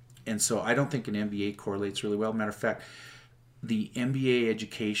 And so I don't think an MBA correlates really well. Matter of fact, the MBA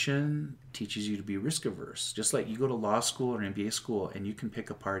education teaches you to be risk averse. Just like you go to law school or MBA school and you can pick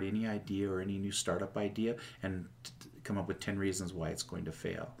apart any idea or any new startup idea and come up with 10 reasons why it's going to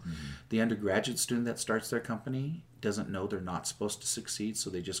fail. Mm-hmm. The undergraduate student that starts their company doesn't know they're not supposed to succeed, so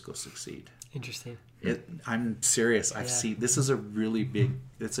they just go succeed. Interesting. I'm serious. I've seen, this is a really big,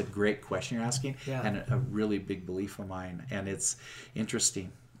 it's a great question you're asking, and a really big belief of mine. And it's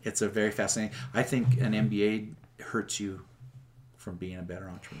interesting. It's a very fascinating, I think an MBA hurts you from being a better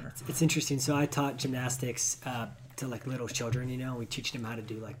entrepreneur. It's interesting. So I taught gymnastics to like little children, you know, we teach them how to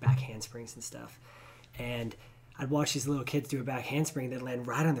do like back handsprings and stuff. And I'd watch these little kids do a back handspring that land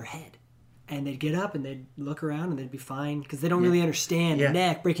right on their head. And they'd get up and they'd look around and they'd be fine because they don't really understand the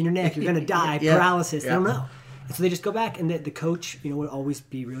neck, breaking your neck, you're going to die, paralysis. They don't know. And so they just go back and the coach, you know, would always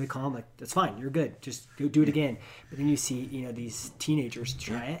be really calm. Like, that's fine. You're good. Just do it again. But then you see, you know, these teenagers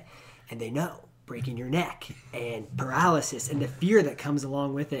try it and they know. Breaking your neck and paralysis and the fear that comes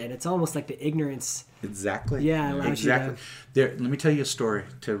along with it, and it's almost like the ignorance. Exactly. Yeah, exactly. There. Let me tell you a story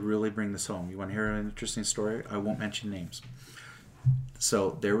to really bring this home. You want to hear an interesting story? I won't mention names.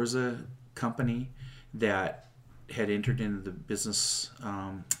 So there was a company that had entered into the business.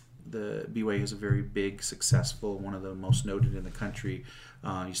 The BYU is a very big, successful, one of the most noted in the country.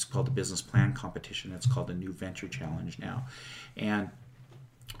 Used to call it the business plan competition. It's called the New Venture Challenge now, and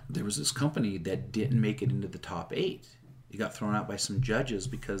there was this company that didn't make it into the top 8. It got thrown out by some judges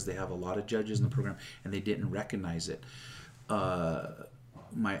because they have a lot of judges in the program and they didn't recognize it. One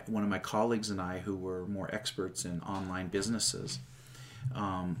of my colleagues and I, who were more experts in online businesses,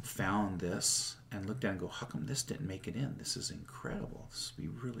 found this and looked at it and go, how come this didn't make it in? This is incredible. This would be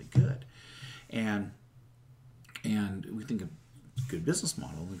really good. And we think a good business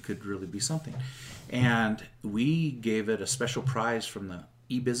model, it could really be something. And we gave it a special prize from the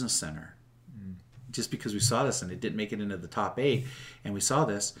E-Business Center, just because we saw this and it didn't make it into the top 8, and we saw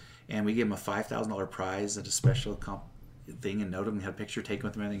this and we gave them a $5,000 prize at a special thing and noted them and had a picture taken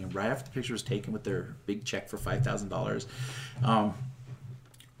with them and everything. And right after the picture was taken with their big check for $5,000,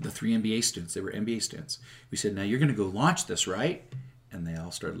 the 3 MBA students, they were MBA students, we said, now you're going to go launch this, right? And they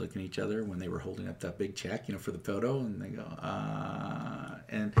all started looking at each other when they were holding up that big check, you know, for the photo, and they go,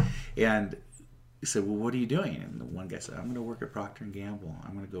 and he said, well, what are you doing? And the one guy said, I'm going to work at Procter & Gamble.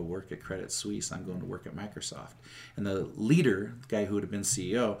 I'm going to go work at Credit Suisse. I'm going to work at Microsoft. And the leader, the guy who would have been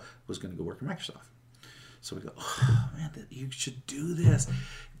CEO, was going to go work at Microsoft. So we go, oh, man, you should do this.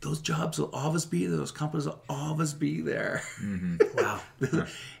 Those jobs will always be there. Those companies will always be there. Mm-hmm. Wow.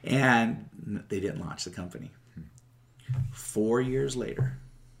 And they didn't launch the company. 4 years later,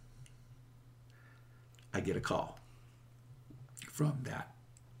 I get a call from that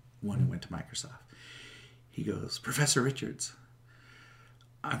one who went to Microsoft. He goes, Professor Richards,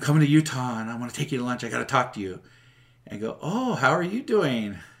 I'm coming to Utah and I want to take you to lunch. I got to talk to you. And I go, oh, how are you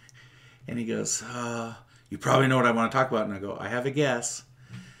doing? And he goes, you probably know what I want to talk about. And I go, I have a guess.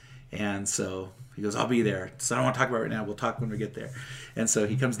 And so he goes, I'll be there. So I don't want to talk about it right now. We'll talk when we get there. And so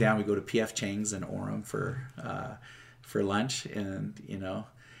he comes down. We go to P.F. Chang's in Orem for lunch. And, you know,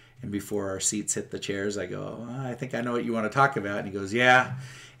 and before our seats hit the chairs, I go, I think I know what you want to talk about. And he goes, yeah.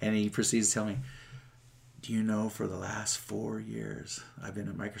 And he proceeds to tell me, do you know, for the last 4 years, I've been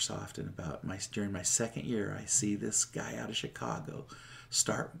at Microsoft, and during my second year, I see this guy out of Chicago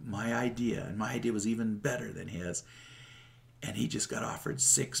start my idea, and my idea was even better than his. and he just got offered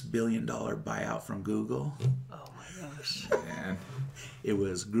 $6 billion buyout from Google. Oh my gosh. Man. It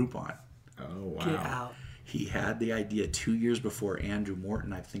was Groupon. Oh, wow. Get out. He had the idea 2 years before. Andrew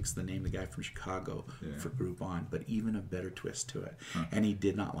Morton, I think's the name of the guy from Chicago, for Groupon, but even a better twist to it. And he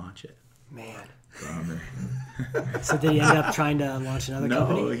did not launch it. Man. Bummer. So did he end up trying to launch another No,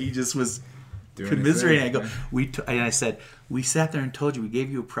 company? he just was Doing commiserating. I his go, thing. and I said, we sat there and told you, we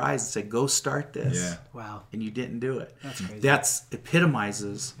gave you a prize and said, go start this. Yeah. Wow. And you didn't do it. That's crazy. That's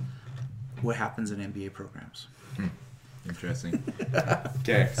epitomizes what happens in MBA programs. Interesting.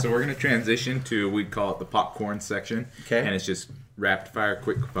 Okay, so we're going to transition to, we'd call it the popcorn section. Okay. And it's just rapid fire,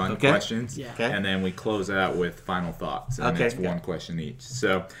 quick, fun Okay. questions. Yeah. Okay. And then we close out with final thoughts. And Okay. it's one question each.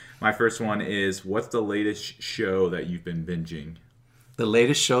 So my first one is, what's the latest show that you've been binging? The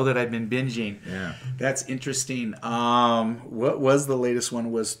latest show that I've been binging. Yeah. That's interesting. What was the latest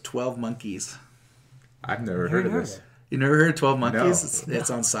one? Was 12 Monkeys. I've never heard of heard this. of it. You never heard of 12 Monkeys? No. It's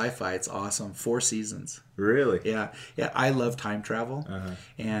on Sci-Fi. It's awesome. 4 seasons. Really? Yeah. I love time travel,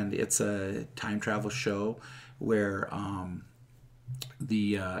 and it's a time travel show where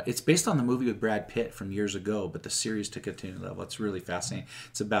it's based on the movie with Brad Pitt from years ago, but the series took it to a new level. It's really fascinating.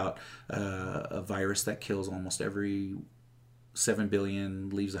 It's about a virus that kills almost every 7 billion,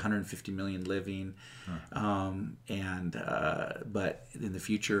 leaves 150 million living, but in the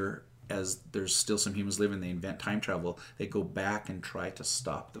future, as there's still some humans living, they invent time travel. They go back and try to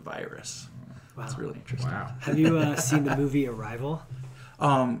stop the virus. Wow. It's really interesting. Wow. Have you seen the movie Arrival?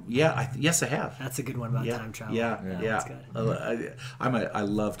 Yes, I have. That's a good one about time travel. Yeah. That's good. I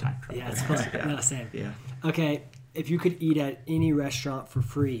love time travel. Yeah, it's fun. No, same. Yeah. Okay, if you could eat at any restaurant for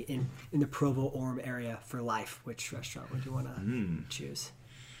free in the Provo-Orem area for life, which restaurant would you want to choose?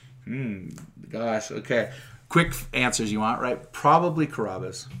 Gosh. Okay. Quick answers you want, right? Probably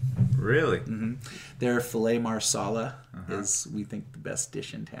Carrabba's. Really? Their filet marsala is, we think, the best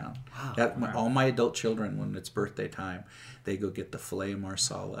dish in town. All my adult children, when it's birthday time, they go get the filet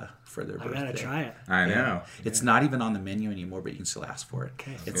marsala for their birthday. I gotta try it. I know. It's not even on the menu anymore, but you can still ask for it.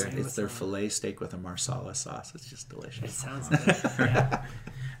 Okay. It's their filet steak with a marsala sauce. It's just It delicious. sounds good.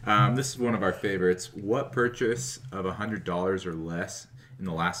 Yeah. This is one of our favorites. What purchase of $100 or less in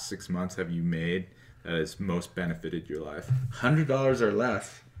the last 6 months have you made that has most benefited your life? $100 or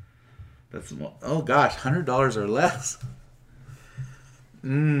less. Oh gosh, $100 or less.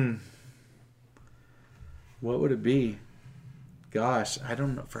 What would it be? Gosh, I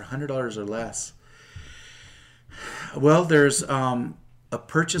don't know. For $100 or less. Well, there's a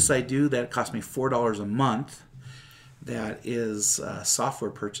purchase I do that cost me $4 a month. That is a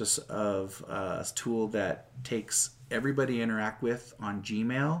software purchase of a tool that takes everybody you interact with on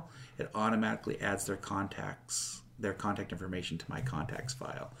Gmail. It automatically adds their contact information to my contacts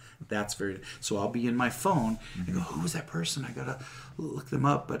file. That's so I'll be in my phone and go, who was that person? I gotta look them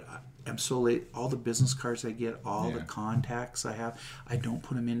up, but I'm so late. All the business cards I get, all the contacts I have, I don't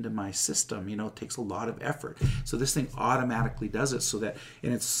put them into my system. It takes a lot of effort. So this thing automatically does it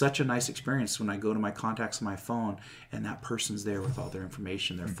and it's such a nice experience when I go to my contacts on my phone and that person's there with all their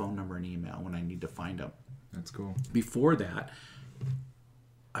information, their phone number and email when I need to find them. That's cool. Before that,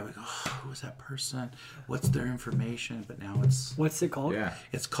 I would go, who was that person? What's their information? But now What's it called? Yeah.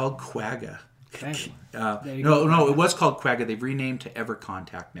 it's called Quagga. Okay. No, it was called Quagga. They've renamed to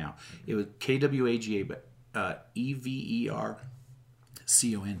EverContact now. It was KWAGA, but EverContact.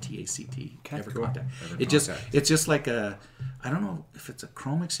 Okay, EverContact. Cool. It's just like I don't know if it's a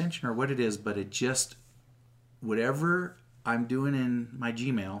Chrome extension or what it is, but it just whatever I'm doing in my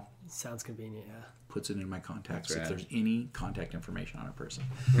Gmail Sounds convenient, yeah. puts it in my contacts That's if rad. there's any contact information on a person.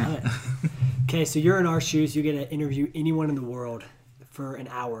 Love it. Okay, so you're in our shoes. You get to interview anyone in the world for an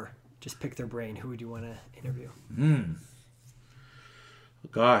hour. Just pick their brain. Who would you want to interview?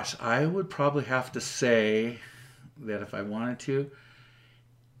 Gosh, I would probably have to say that if I wanted to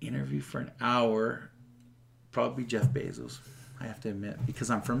interview for an hour, probably Jeff Bezos. I have to admit, because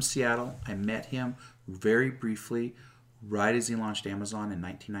I'm from Seattle. I met him very briefly right as he launched Amazon in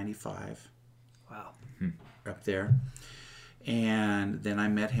 1995 Wow. up there. And then I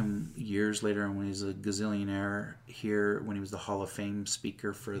met him years later when he was a gazillionaire here, when he was the Hall of Fame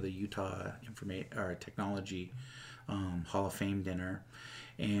speaker for the Utah Technology Hall of Fame dinner.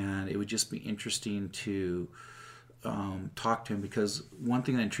 And it would just be interesting to talk to him, because one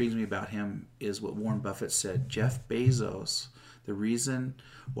thing that intrigues me about him is what Warren Buffett said. Jeff Bezos, the reason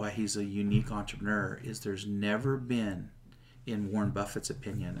why he's a unique entrepreneur is there's never been, in Warren Buffett's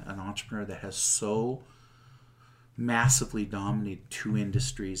opinion, an entrepreneur that has so massively dominated two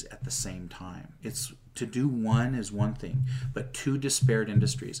industries at the same time. It's to do one is one thing, but two disparate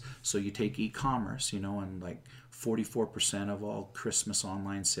industries. So you take e-commerce, and like 44% of all Christmas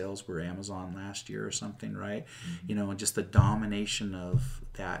online sales were Amazon last year or something, right? And just the domination of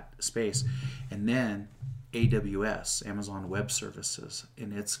that space. And then AWS, Amazon Web Services,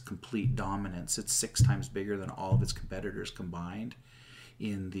 in its complete dominance. It's 6 times bigger than all of its competitors combined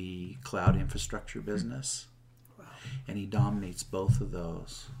in the cloud infrastructure business. Wow. And he dominates both of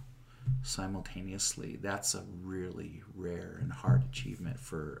those simultaneously. That's a really rare and hard achievement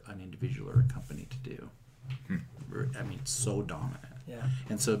for an individual or a company to do. I mean, it's so dominant. Yeah.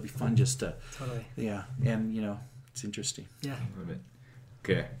 And so it'd be fun just to... Totally. Yeah. And, it's interesting. Yeah. I love it.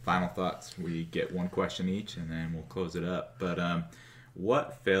 Okay, final thoughts. We get one question each, and then we'll close it up. But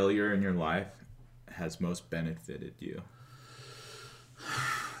what failure in your life has most benefited you?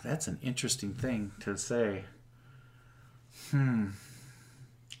 That's an interesting thing to say.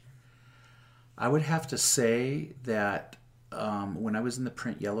 I would have to say that when I was in the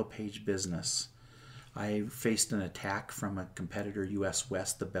print Yellow Page business, I faced an attack from a competitor, US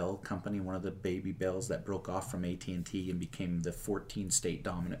West, the Bell Company, one of the baby bells that broke off from AT&T and became the 14-state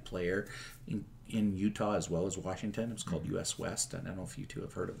dominant player in Utah as well as Washington. It was called US West. I don't know if you two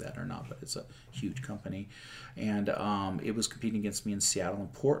have heard of that or not, but it's a huge company. And it was competing against me in Seattle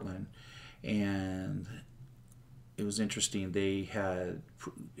and Portland. And it was interesting.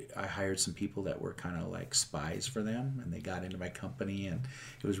 I hired some people that were kind of like spies for them, and they got into my company, and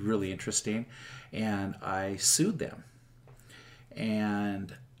it was really interesting. And I sued them.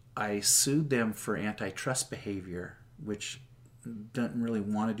 And I sued them for antitrust behavior, which didn't really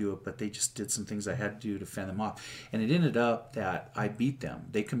want to do it, but they just did some things I had to do to fend them off. And it ended up that I beat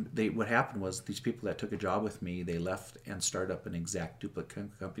them. What happened was these people that took a job with me, they left and started up an exact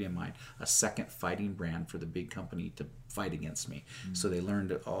duplicate company of mine, a second fighting brand for the big company to fight against me. So they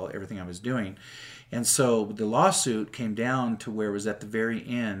learned everything I was doing. And so the lawsuit came down to where it was at the very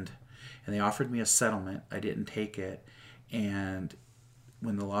end, and they offered me a settlement. I didn't take it. And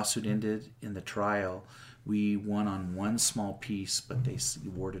when the lawsuit ended in the trial, we won on one small piece, but they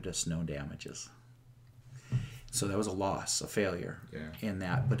awarded us no damages. So that was a loss, a failure in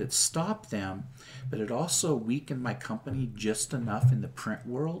that. But it stopped them, but it also weakened my company just enough in the print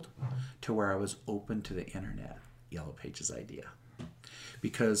world to where I was open to the internet, Yellow Pages idea.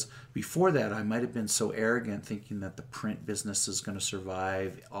 Because before that, I might have been so arrogant thinking that the print business is going to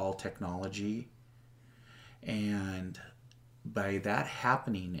survive all technology. And by that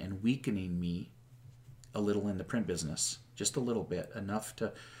happening and weakening me a little in the print business, just a little bit, enough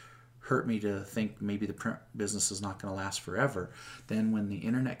to hurt me to think maybe the print business is not going to last forever. Then when the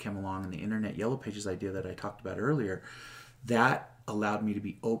internet came along and the internet Yellow Pages idea that I talked about earlier, that allowed me to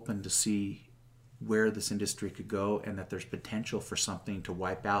be open to see where this industry could go, and that there's potential for something to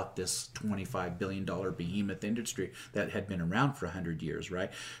wipe out this $25 billion behemoth industry that had been around for 100 years,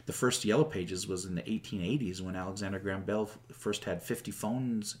 right? The first Yellow Pages was in the 1880s when Alexander Graham Bell first had 50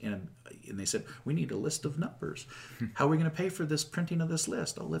 phones and they said, we need a list of numbers. How are we going to pay for this printing of this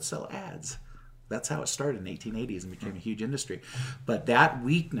list? Oh, let's sell ads. That's how it started in the 1880s and became a huge industry. But that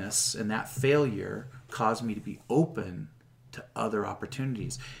weakness and that failure caused me to be open to other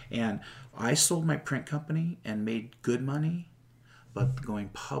opportunities. And I sold my print company and made good money, but going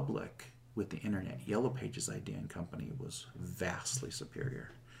public with the internet Yellow Pages idea and company was vastly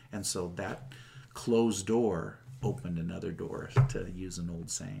superior. And so that closed door opened another door, to use an old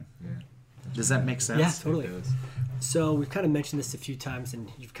saying. Yeah. Does that make sense? Yeah, totally. So we've kind of mentioned this a few times,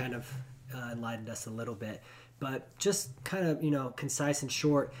 and you've kind of enlightened us a little bit, but just kind of, concise and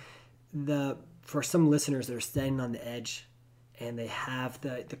short, for some listeners that are standing on the edge and they have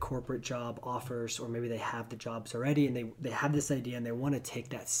the corporate job offers, or maybe they have the jobs already and they have this idea and they want to take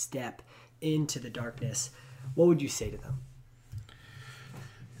that step into the darkness, what would you say to them?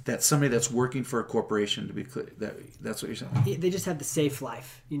 That somebody that's working for a corporation, to be clear, that's what you're saying? They just have the safe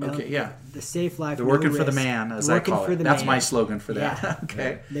life, Okay, yeah. The safe life. They're working for the man, as I call it. That's my slogan for that. Yeah.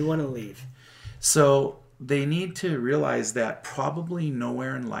 Okay. They want to leave. So they need to realize that probably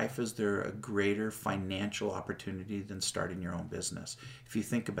nowhere in life is there a greater financial opportunity than starting your own business. If you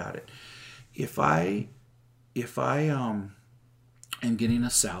think about it, if I am getting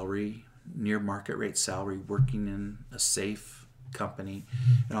a salary, near market rate salary, working in a safe company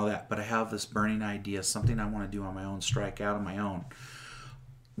and all that, but I have this burning idea, something I want to do on my own, strike out on my own.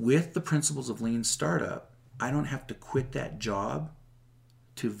 With the principles of lean startup, I don't have to quit that job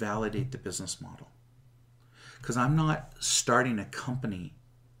to validate the business model. Because I'm not starting a company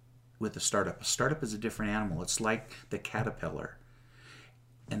with a startup. A startup is a different animal. It's like the caterpillar,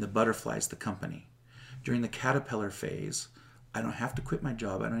 and the butterfly is the company. During the caterpillar phase, I don't have to quit my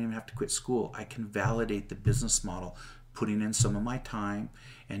job. I don't even have to quit school. I can validate the business model, putting in some of my time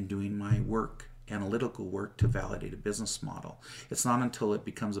and doing my work, analytical work, to validate a business model. It's not until it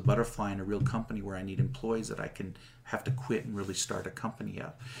becomes a butterfly in a real company where I need employees that I can have to quit and really start a company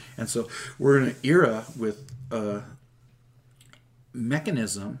up. And so we're in an era with a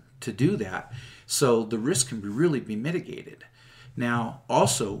mechanism to do that, so the risk can really be mitigated. Now,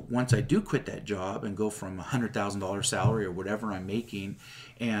 also, once I do quit that job and go from a $100,000 salary or whatever I'm making,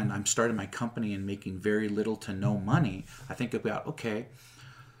 and I'm starting my company and making very little to no money, I think about, okay,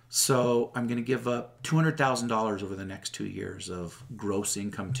 so I'm going to give up $200,000 over the next 2 years of gross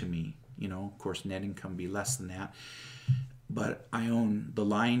income to me. You know, of course, net income be less than that. But I own the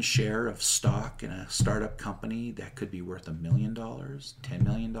lion's share of stock in a startup company that could be worth $1 million, $10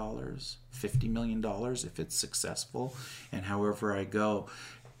 million, $50 million if it's successful. And however I go,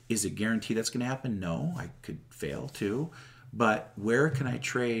 is it guaranteed that's going to happen? No, I could fail too. But where can I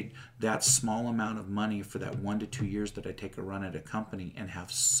trade that small amount of money for that 1 to 2 years that I take a run at a company and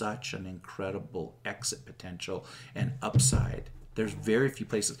have such an incredible exit potential and upside? There's very few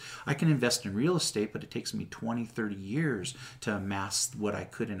places. I can invest in real estate, but it takes me 20, 30 years to amass what I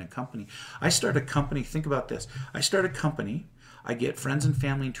could in a company. I start a company, think about this. I start a company, I get friends and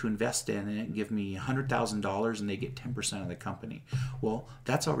family to invest in it and give me $100,000 and they get 10% of the company. Well,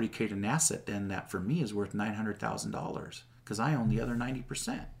 that's already created an asset then that for me is worth $900,000 because I own the other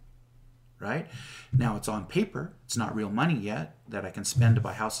 90%. Right? Now it's on paper. It's not real money yet that I can spend to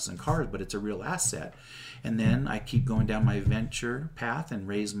buy houses and cars, but it's a real asset. And then I keep going down my venture path and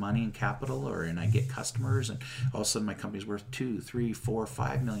raise money and capital, and I get customers, and all of a sudden my company's worth $2, $3, $4,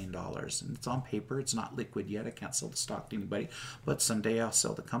 $5 million. And it's on paper. It's not liquid yet. I can't sell the stock to anybody, but someday I'll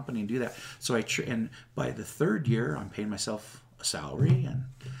sell the company and do that. So and by the third year, I'm paying myself a salary, and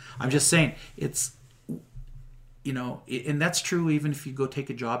I'm just saying it's. You know, and that's true even if you go take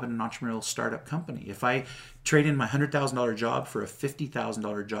a job in an entrepreneurial startup company. If I trade in my $100,000 job for a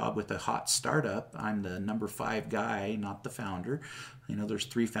 $50,000 job with a hot startup, I'm the number 5 guy, not the founder. You know, there's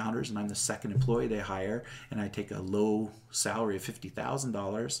 3 founders and I'm the second employee they hire, and I take a low salary of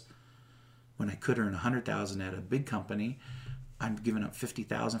 $50,000 when I could earn $100,000 at a big company. I'm giving up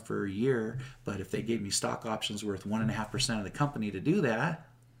 $50,000 for a year, but if they gave me stock options worth 1.5% of the company to do that,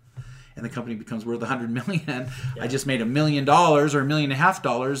 and the company becomes worth $100 million, yeah. I just made $1 million or $1.5 million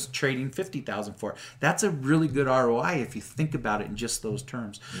trading $50,000 for it. That's a really good ROI if you think about it in just those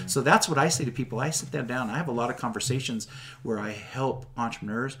terms. Yeah. So that's what I say to people. I sit them down. I have a lot of conversations where I help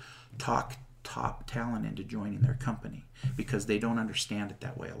entrepreneurs talk top talent into joining their company because they don't understand it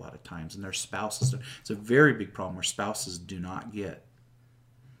that way a lot of times. And their spouses, it's a very big problem where spouses do not get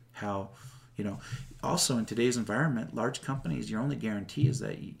how, you know, also in today's environment, large companies, your only guarantee is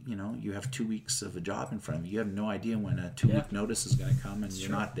that, you know, you have 2 weeks of a job in front of you. You have no idea when a 2-week notice is going to come and you're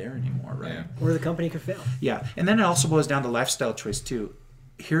not there anymore, right? Yeah. Or the company could fail. Yeah. And then it also boils down to lifestyle choice too.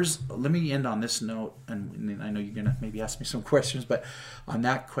 Let me end on this note, and I know you're going to maybe ask me some questions, but on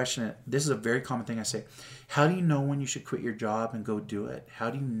that question, this is a very common thing I say. How do you know when you should quit your job and go do it?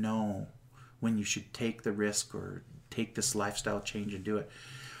 How do you know when you should take the risk or take this lifestyle change and do it?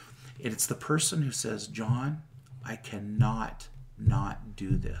 It's the person who says, John, I cannot not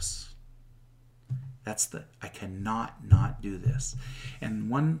do this. I cannot not do this. And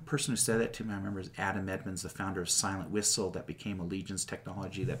one person who said that to me, I remember, is Adam Edmonds, the founder of Silent Whistle, that became Allegiance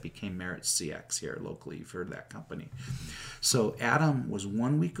Technology, that became Merit CX here locally. You've heard of that company. So Adam was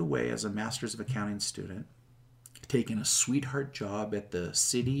 1 week away as a Master's of Accounting student, taking a sweetheart job at the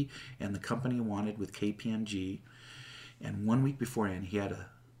city and the company wanted with KPMG. And 1 week beforehand, he had a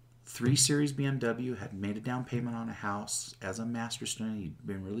 3 Series BMW, had made a down payment on a house as a master's student. He'd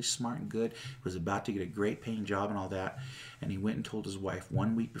been really smart and good, was about to get a great paying job and all that. And he went and told his wife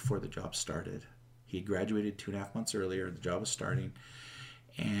 1 week before the job started. He had graduated 2.5 months earlier. The job was starting.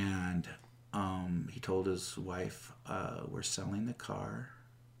 And he told his wife, we're selling the car,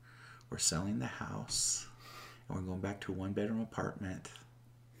 we're selling the house, and we're going back to a 1-bedroom apartment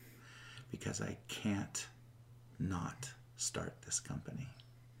because I can't not start this company.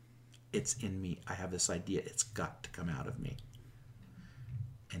 It's in me. I have this idea. It's got to come out of me.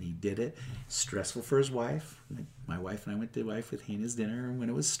 And he did it. Stressful for his wife. My wife and I went to with Hannah's dinner when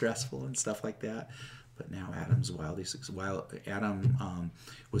it was stressful and stuff like that. But now Adam's Adam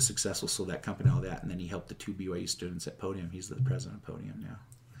was successful, sold that company, all that, and then he helped the 2 BYU students at Podium. He's the president of Podium now.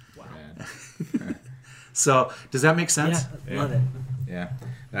 Wow. So does that make sense? Yeah, love it. Yeah,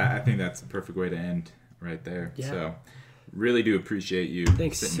 I think that's the perfect way to end right there. Yeah. So really do appreciate you.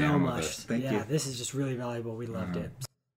 Thanks sitting so down with much. us. Thank you. This is just really valuable. We loved it.